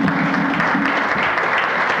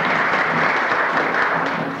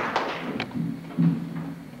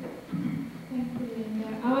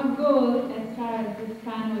 Our goal, as far as this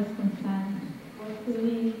panel is concerned, was to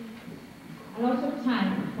leave a lot of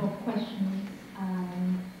time for questions.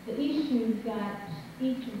 The issues that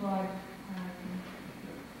each of our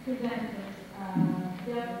presenters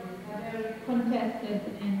dealt with are very contested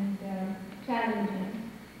and challenging.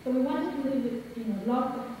 So we wanted to leave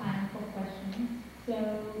lots of time for questions. So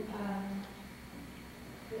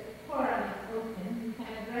the forum is open. You can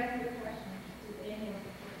address your questions to any of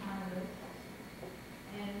the panelists.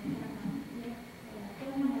 And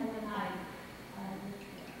someone has an eye.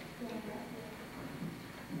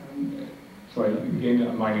 Sorry,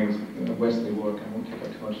 again, my name is Wesley Work. I won't take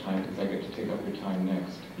up too much time because I get to take up your time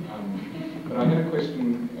next. But I had a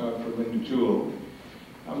question for Linda Jewell,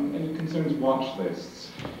 and it concerns watch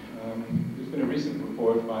lists. There's been a recent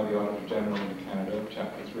report by the Auditor General in Canada,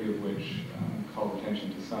 Chapter 3 of which called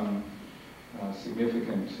attention to some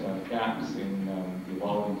significant gaps in the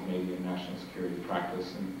evolving Canadian national security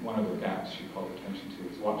practice, and one of the gaps she called attention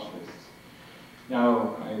to is watch lists.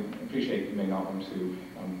 Now, I appreciate you may not want to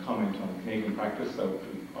comment on Canadian practice, so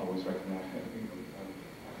we always recognize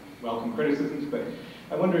welcome criticisms, but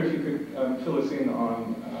I wonder if you could fill us in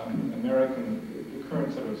on the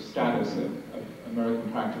current sort of status of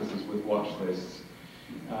American practices with watch lists,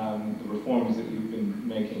 the reforms that you've been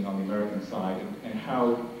making on the American side, and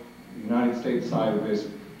how the United States side of this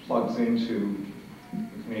plugs into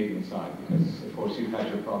the Canadian side, because of course you've had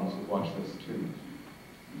your problems with watch lists too.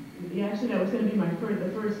 Yeah, actually, that was going to be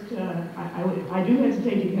the first. I do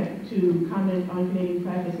hesitate to comment on Canadian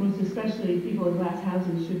practice, most especially people in glass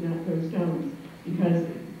houses should not throw stones,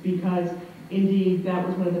 because indeed that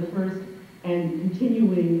was one of the first and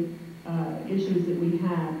continuing issues that we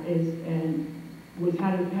have was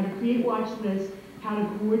how to create watch lists, how to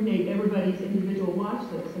coordinate everybody's individual watch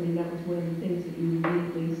lists. I mean, that was one of the things that you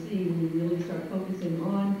immediately see when you really start focusing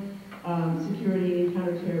on security and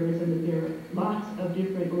counterterrorism, that there are lots of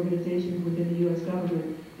different organizations within the U.S.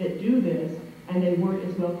 government that do this, and they weren't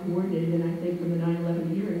as well coordinated. And I think from the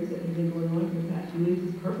 9/11 hearings that have been going on for the past few weeks,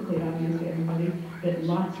 it's perfectly obvious to everybody that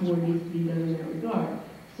lots more needs to be done in that regard.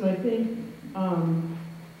 So I think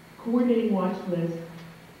coordinating watch lists,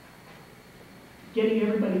 getting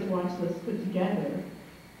everybody's watch lists put together,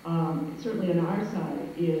 certainly on our side,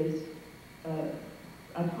 is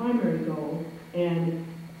a primary goal, and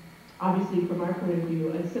obviously, from our point of view,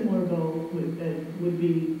 a similar goal would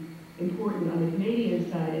be important on the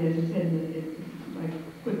Canadian side. And as I said in my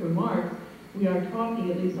quick remarks, we are talking,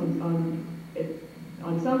 at least on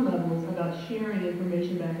some levels, about sharing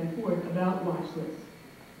information back and forth about watch lists.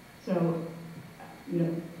 So,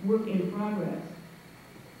 work in progress,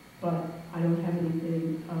 but I don't have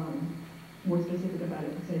anything more specific about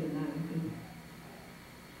it to say than that, I think.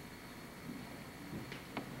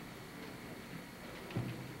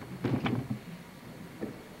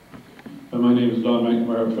 My name is Don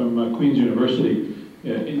McNamara from Queen's University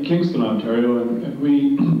in Kingston, Ontario, and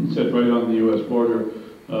we sit right on the U.S. border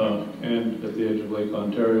and at the edge of Lake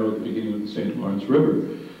Ontario at the beginning of the St. Lawrence River.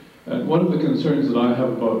 And one of the concerns that I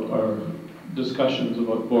have about our discussions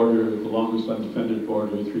about border, the longest undefended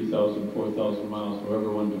border, 3,000, 4,000 miles, however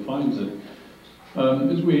one defines it,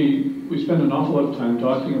 is we spend an awful lot of time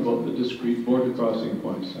talking about the discrete border crossing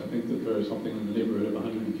points. I think that there is something in the neighborhood of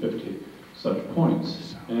 150 such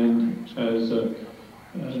points. And as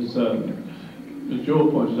Jewell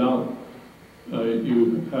pointed out,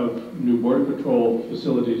 you have new Border Patrol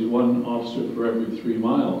facilities, one officer for every 3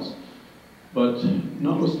 miles. But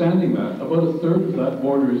notwithstanding that, about a third of that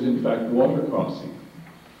border is in fact water crossing.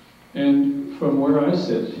 And from where I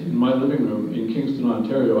sit in my living room in Kingston,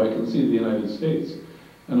 Ontario, I can see the United States.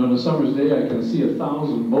 And on a summer's day, I can see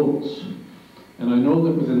 1,000 boats. And I know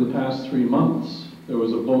that within the past 3 months, there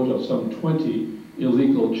was a boat of some 20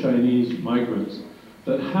 illegal Chinese migrants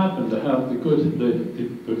that happened to have the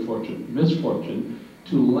misfortune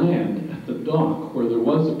to land at the dock where there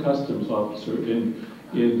was a customs officer in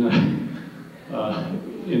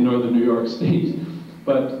northern New York State.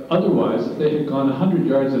 But otherwise, if they had gone 100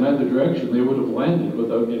 yards in either direction, they would have landed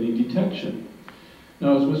without any detection.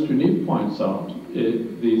 Now, as Mr. Neve points out,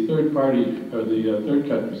 the third party, or the third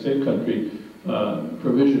country, safe country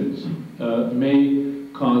provisions may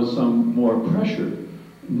cause some more pressure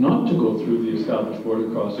not to go through the established border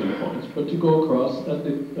crossing points, but to go across at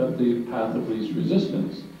the path of least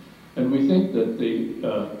resistance. And we think that the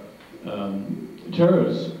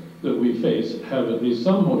terrorists that we face have at least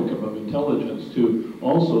some modicum of intelligence to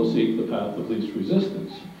also seek the path of least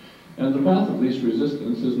resistance. And the path of least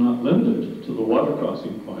resistance is not limited to the water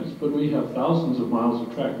crossing points, but we have thousands of miles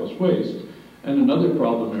of trackless waste and another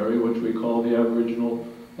problem area which we call the Aboriginal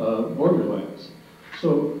borderlands.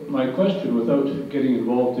 So my question, without getting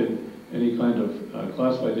involved in any kind of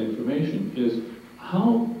classified information, is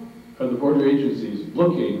how are the border agencies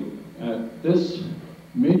looking at this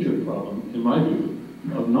major problem, in my view,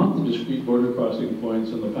 of not the discrete border crossing points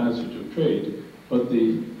and the passage of trade, but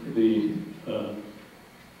the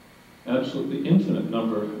absolutely infinite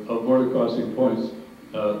number of border crossing points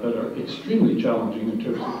that are extremely challenging in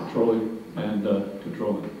terms of patrolling and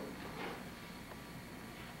controlling.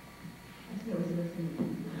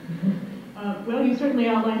 Well, you certainly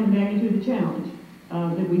outlined the magnitude of the challenge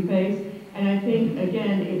that we face, and I think,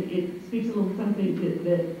 again, it speaks a little something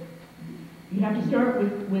that you have to start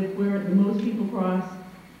with where the most people cross,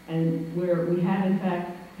 and where we have in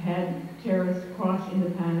fact had terrorists cross in the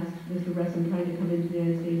past. Mr. Resson trying to come into the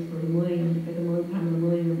United States for the millennium, at the time of the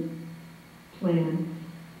Millennium Plan,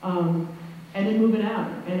 and then moving out.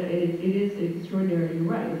 And it is extraordinary. You're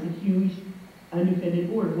right. It's a huge undefended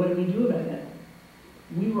border. What do we do about that?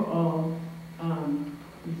 We were all,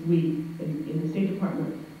 we in the State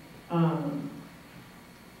Department.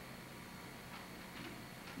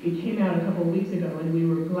 It came out a couple of weeks ago, and we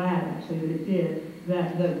were glad actually that it did.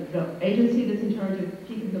 That the agency that's in charge of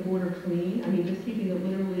keeping the border clean, I mean, just keeping it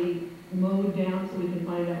literally mowed down so we can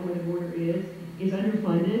find out where the border is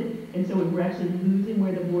underfunded, and so we're actually losing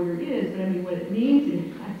where the border is. But I mean, what it means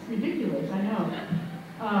is, it's ridiculous, I know.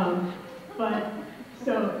 But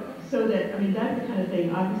so that, I mean, that's the kind of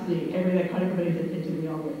thing, obviously, that caught everybody's attention. We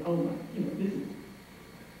all went, oh my, you know,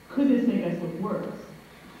 could this make us look worse?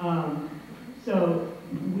 So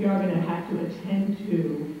we are going to have to attend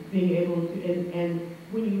to being able to, and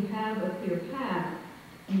when you have a clear path,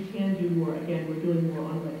 you can do more. Again, we're doing more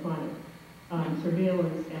on electronic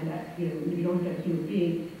surveillance, and that, you know, you don't have a human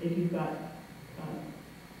being if you've got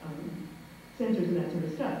sensors and that sort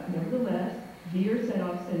of stuff. Nevertheless, Byers set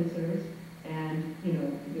off sensors, and, you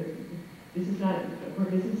know, this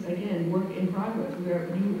is again work in progress.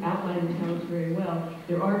 You outlined the challenge very well.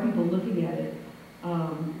 There are people looking at it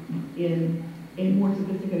in more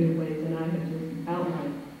sophisticated ways than I have just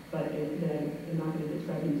outlined, but I'm not going to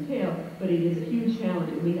describe in detail. But it is a huge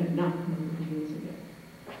challenge, and we have not come up with the answer yet.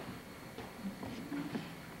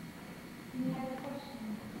 Any other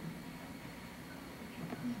questions?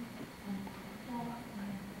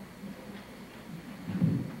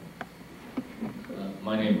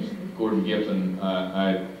 My name is Gordon Giffen.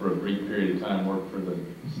 I, for a brief period of time, worked for the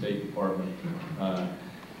State Department.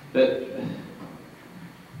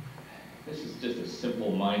 This is just a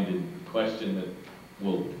simple-minded question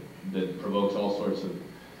that provokes all sorts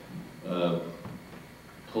of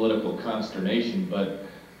political consternation. But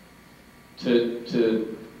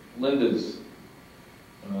to Linda's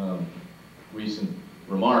recent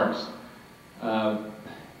remarks,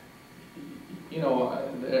 you know,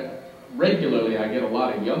 regularly I get a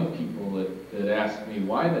lot of young people that ask me,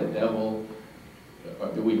 why the devil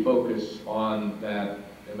do we focus on that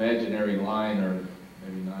imaginary line, or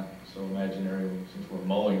maybe not so imaginary since we're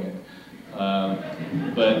mowing it,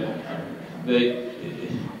 but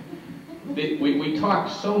we talk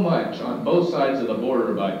so much on both sides of the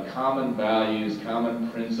border about common values, common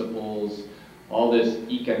principles, all this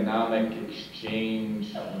economic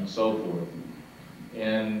exchange and so forth.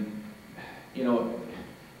 And, you know,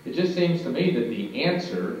 it just seems to me that the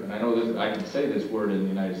answer, and I know that I can say this word in the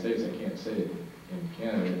United States, I can't say it in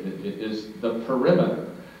Canada, it is the perimeter.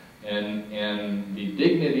 And the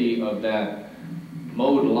dignity of that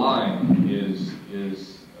mowed line is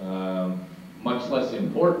much less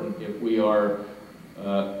important if we are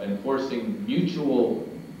enforcing mutual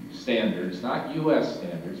standards, not U.S.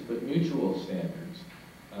 standards, but mutual standards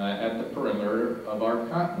at the perimeter of our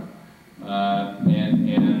continent.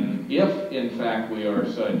 And if, in fact, we are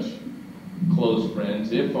such close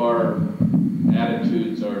friends, if our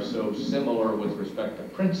attitudes are so similar with respect to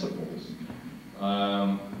principles,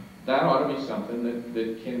 that ought to be something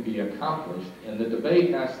that can be accomplished, and the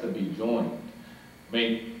debate has to be joined. I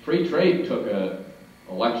mean, free trade took an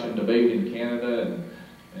election debate in Canada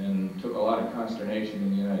and took a lot of consternation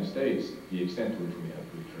in the United States, the extent to which we have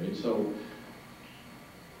free trade. So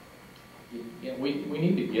we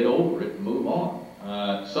need to get over it and move on.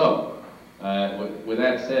 With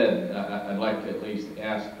that said, I'd like to at least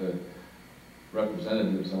ask the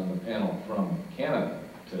representatives on the panel from Canada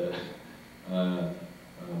to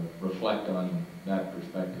reflect on that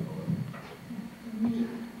perspective a little.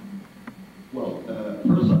 Well,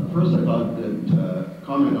 first I thought that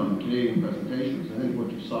comment on the Canadian presentations, I think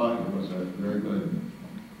what you saw here was a very good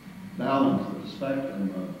balance of the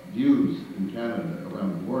spectrum of views in Canada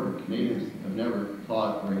around the border. Canadians have never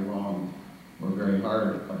thought very long or very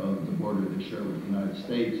hard about the border they share with the United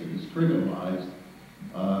States. It is trivialized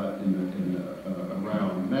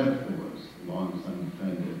around metaphors, long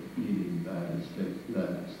undefended, meaning that it's,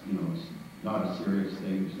 you know, it's not a serious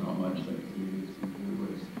thing, there's not much that Canadians can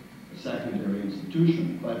do, it's a secondary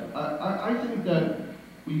institution. But I think that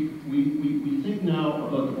we think now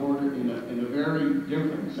about the border in a very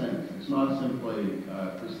different sense. It's not simply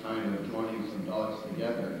this kind of joining some dots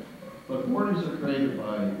together, but borders are created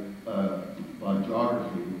by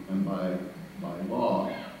geography and by law,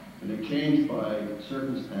 and they're changed by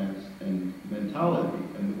circumstance and mentality.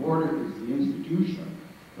 And the border is the institution,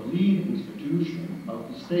 the lead institution of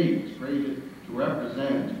the state. It's created to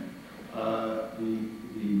represent the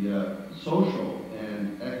social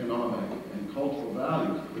and economic and cultural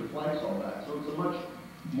values. It reflects all that. So it's a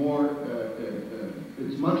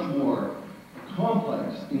much more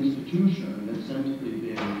complex institution than simply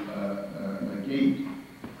being a gate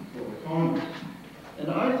for Congress. And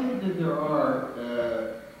I think that there are,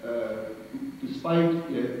 despite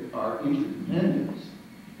our interdependence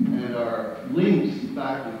and our links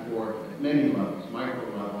back and forth at many levels, micro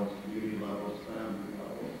levels, community levels, family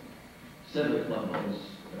levels, civic levels,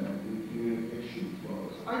 and communication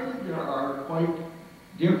flows, I think there are quite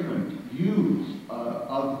different views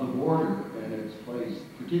of the border and its place,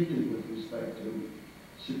 particularly with respect to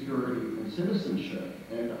security and citizenship.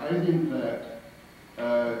 And I think that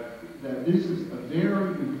that this is a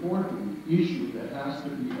very important issue that has to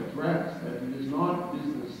be addressed, that it is not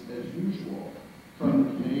business as usual from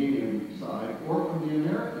the Canadian side or from the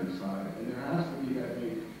American side. And there has to be, I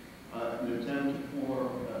think, an attempt for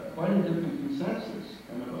quite a different consensus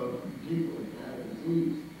and about particularly Canada's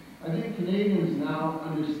needs. I think Canadians now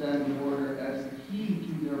understand the border as the key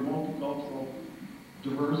to their multicultural,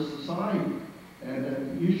 diverse society, and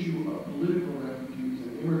that the issue of political refugees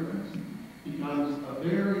and immigrants becomes a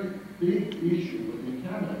very big issue within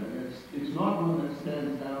Canada. And it's not one that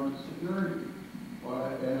stands down to security.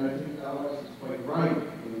 And I think Alex is quite right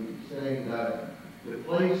in saying that the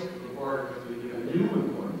place of the border has been given new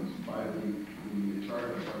importance by the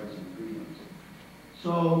Charter of Rights and Freedoms.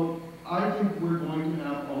 So I think we're going to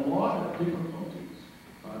have a lot of difficulties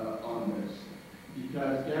on this,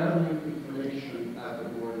 because gathering information at the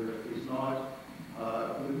border is not,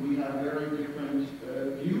 we have very different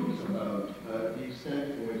views about the extent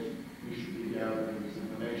to which we should be gathering this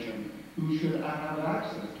information, who should have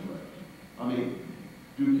access to it. I mean,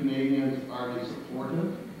 do Canadians, are they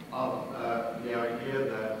supportive of the idea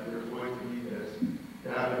that there's going to be this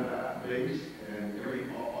database and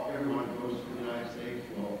everyone who goes to the United States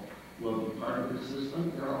will be part of this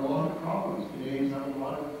system? There are a lot of problems. Canadians have a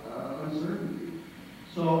lot of uncertainty.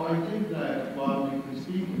 So I think that while we can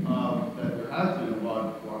speak of that there has been a lot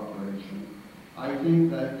of cooperation, I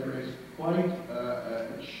think that there is quite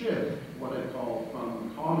a shift, what I call from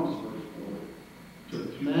the commerce first border to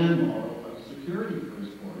the command model of security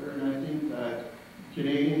first border. And I think that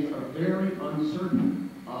Canadians are very uncertain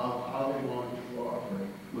of how they want to cooperate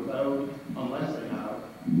unless they have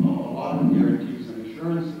a lot of guarantees and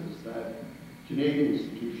assurances that Canadian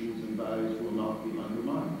institutions and values will not be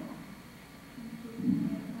undermined.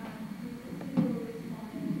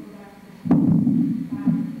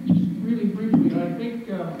 Just really briefly, I think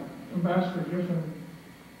Ambassador Giffen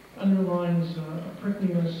underlines a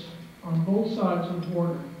prickliness on both sides of the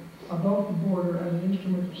border about the border as an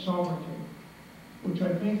instrument of sovereignty, which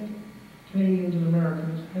I think Canadians and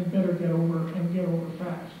Americans had better get over and get over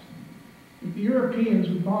fast. If the Europeans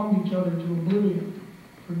who bombed each other to oblivion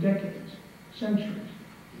for decades, centuries,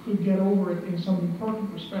 could get over it in some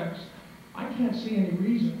important respects, I can't see any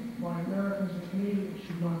reason why Americans and Canadians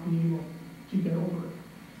should not be able to get over it.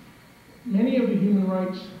 Many of the human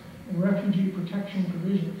rights and refugee protection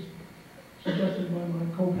provisions suggested by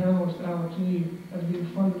my co-panelist Alex Neve as being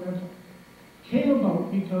fundamental came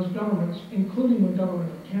about because governments, including the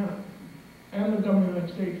government of Canada and the government of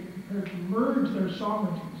the United States, were prepared to merge their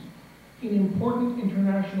sovereignties in important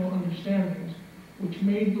international understandings which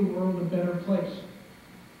made the world a better place.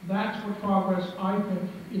 That's what progress, I think,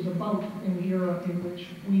 is about in the era in which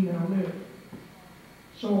we now live.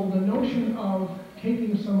 So the notion of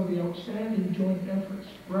taking some of the outstanding joint efforts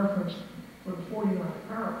referenced for the 49th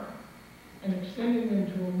paragraph and extending them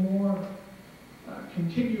to a more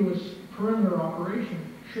contiguous perimeter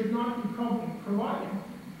operation should not be provided.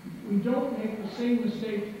 We don't make the same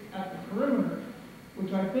mistake at the perimeter,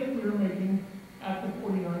 which I think we are making at the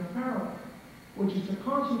 49th paragraph, which is to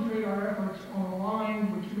concentrate our efforts on a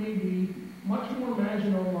line which may be much more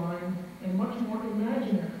marginal line and much more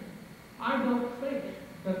imaginary. I don't think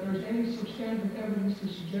that there's any substantive evidence to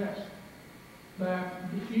suggest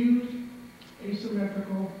that diffused,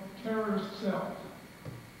 asymmetrical terrorist cells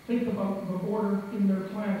think about the border in their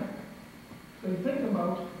planning. They think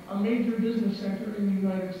about a major business center in the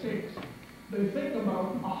United States. They think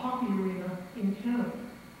about a hockey arena in Canada,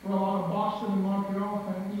 where a lot of Boston and Montreal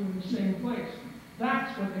fans are in the same place.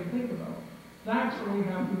 That's what they think about. That's where we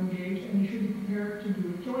have to engage, and you should be prepared to do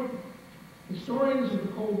it jointly. Historians of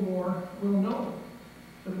the Cold War will know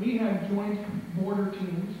that we had joint border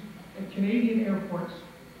teams at Canadian airports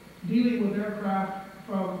dealing with aircraft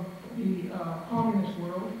from the communist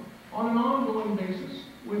world on an ongoing basis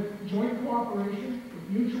with joint cooperation, with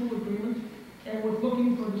mutual agreement, and with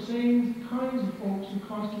looking for the same kinds of folks who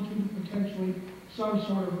constituted potentially some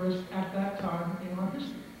sort of risk at that time in our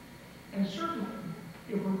history. And certainly,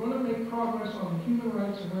 if we're going to make progress on the human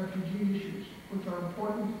rights and refugee issues, which are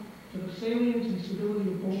important to the salience and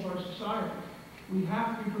stability of both our societies, we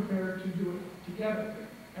have to be prepared to do it together.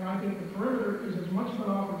 And I think the perimeter is as much of an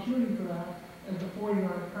opportunity for that as the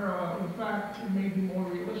 49th parallel. In fact, it may be more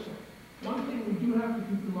realistic. One thing we do have to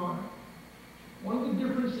keep in mind, one of the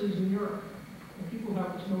differences in Europe, and people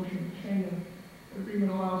have this notion that Schengen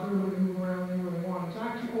agreement allows everybody to move around anywhere they want. It's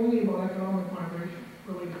actually only about economic migration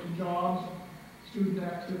related to jobs, student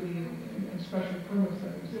activity, and special permits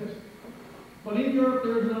that exist. But in Europe,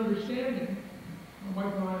 there is an understanding,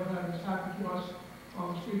 Mike and I have had this happen to us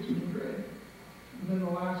on the streets of Madrid within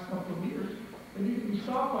the last couple of years, that you can be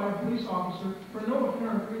stopped by a police officer for no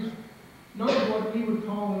apparent reason, none of what we would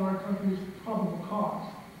call in our country's probable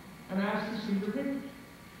cause, and asked to see your papers,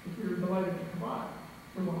 which we are delighted to provide.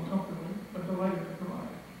 We're not comfortable, but delighted to provide.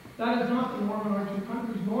 That is not the norm in our two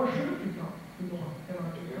countries, nor should it become the norm in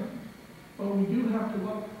our two countries. But we do have to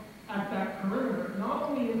look at that perimeter, not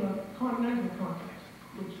only in the continental context,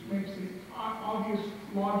 which makes the obvious,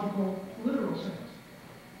 logical, literal sense,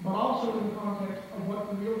 but also in the context of what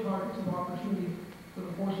the real targets of opportunity for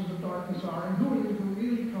the forces of darkness are and who it is we're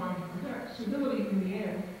really trying to protect. Civility, in the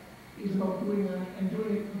end, is about doing that and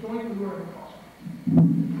doing it jointly wherever possible.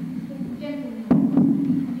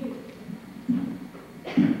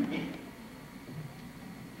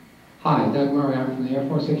 Hi, Doug Murray. I'm from the Air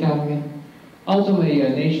Force Academy. Ultimately, a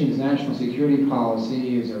nation's national security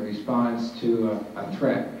policy is a response to a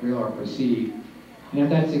threat, real or perceived. And if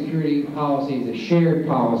that security policy is a shared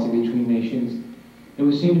policy between nations, it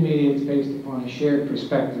would seem to me it's based upon a shared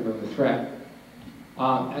perspective of the threat.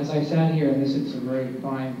 As I sat here and listened to some very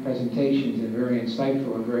fine presentations and very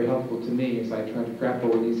insightful and very helpful to me as I tried to grapple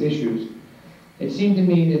with these issues, it seemed to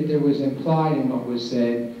me that there was implied in what was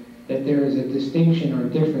said that there is a distinction or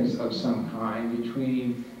difference of some kind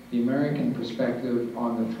between the American perspective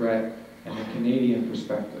on the threat and the Canadian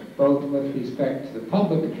perspective, both with respect to the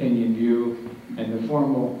public opinion view and the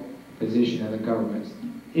formal position of the governments.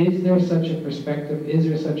 Is there such a perspective? Is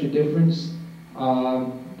there such a difference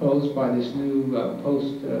posed by this new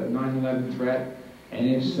post-9/11 threat? And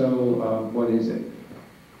if so, what is it?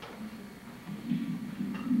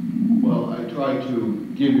 Well, I try to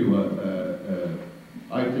give you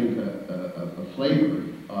I think a flavor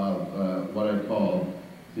of what I call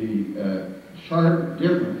the sharp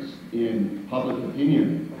difference in public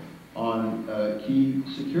opinion on key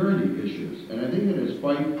security issues. And I think it is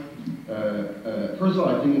quite, first of all,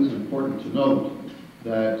 I think it's important to note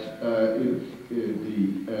that if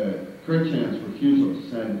the Kirchan's refusal to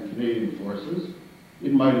send Canadian forces,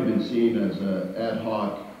 it might have been seen as an ad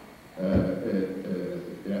hoc,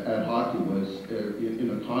 it was in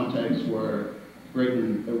a context where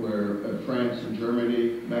Britain, where France and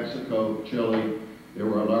Germany, Mexico, Chile, there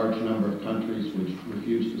were a large number of countries which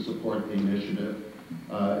refused to support the initiative.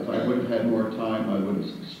 If I would have had more time, I would have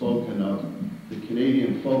spoken of the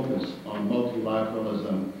Canadian focus on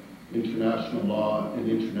multilateralism, international law, and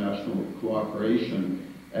international cooperation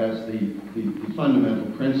as the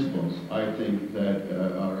fundamental principles, I think, that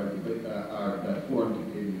that form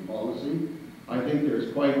Canadian policy. I think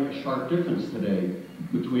there's quite a sharp difference today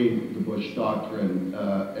between the Bush Doctrine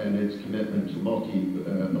and its commitment to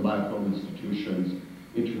multilateral institutions,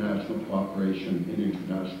 international cooperation, and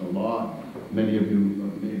international law. Many of you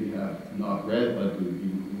maybe have not read, but it would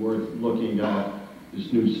be worth looking at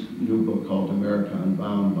this new book called America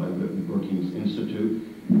Unbound by the Brookings Institute.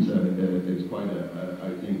 It's quite I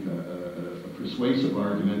think, a persuasive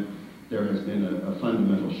argument. There has been a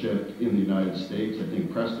fundamental shift in the United States. I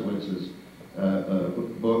think Prestowitz's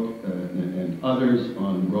book and others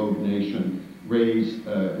on Rogue Nation raise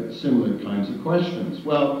similar kinds of questions.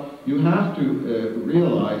 Well, you have to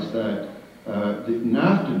realize that the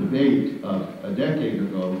NAFTA debate of a decade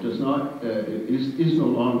ago does not is no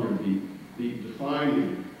longer the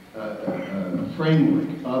defining framework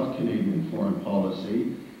of Canadian foreign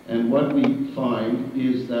policy. And what we find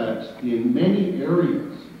is that in many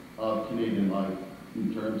areas of Canadian life,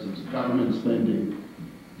 in terms of government spending,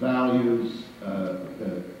 values,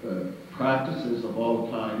 practices of all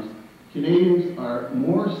kinds, Canadians are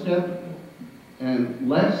more skeptical and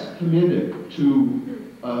less committed to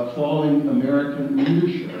following American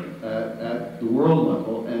leadership at the world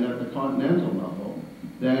level and at the continental level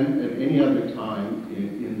than at any other time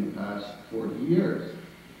in the past 40 years.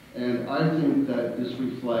 And I think that this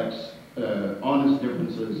reflects honest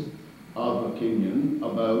differences of opinion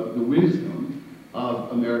about the wisdom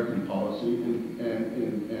of American policy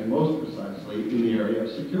and most precisely in the area of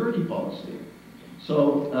security policy.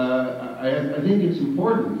 So I think it's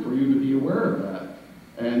important for you to be aware of that.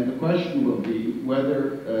 And the question will be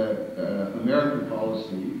whether American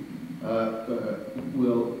policy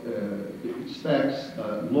expects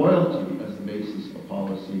loyalty as the basis of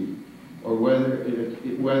policy, or whether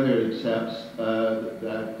it accepts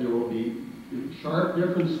that there will be sharp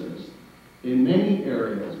differences in many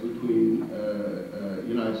areas between the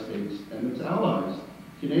United States and its allies.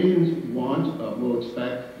 Canadians will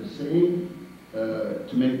expect the same,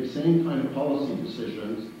 to make the same kind of policy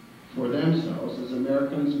decisions for themselves as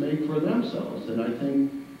Americans make for themselves. And I think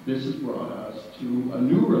this has brought us to a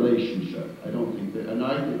new relationship. I think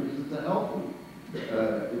this is a healthy.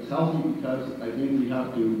 It's healthy because I think we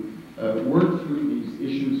have to work through these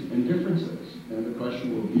issues and differences. And the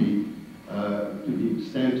question will be to the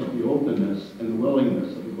extent of the openness and the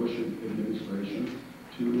willingness of the Bush administration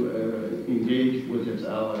to engage with its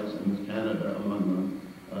allies and with Canada among them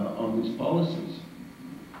on these policies.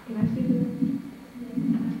 Can I speak to that?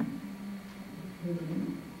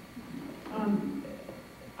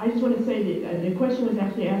 I just want to say that the question was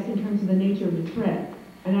actually asked in terms of the nature of the threat.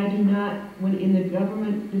 And I do not, when in the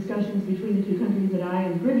government discussions between the two countries that I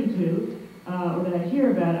am privy to, or that I hear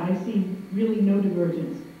about, I see really no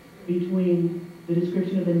divergence between the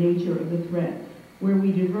description of the nature of the threat. Where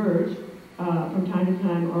we diverge from time to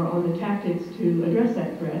time are on the tactics to address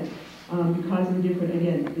that threat because of the different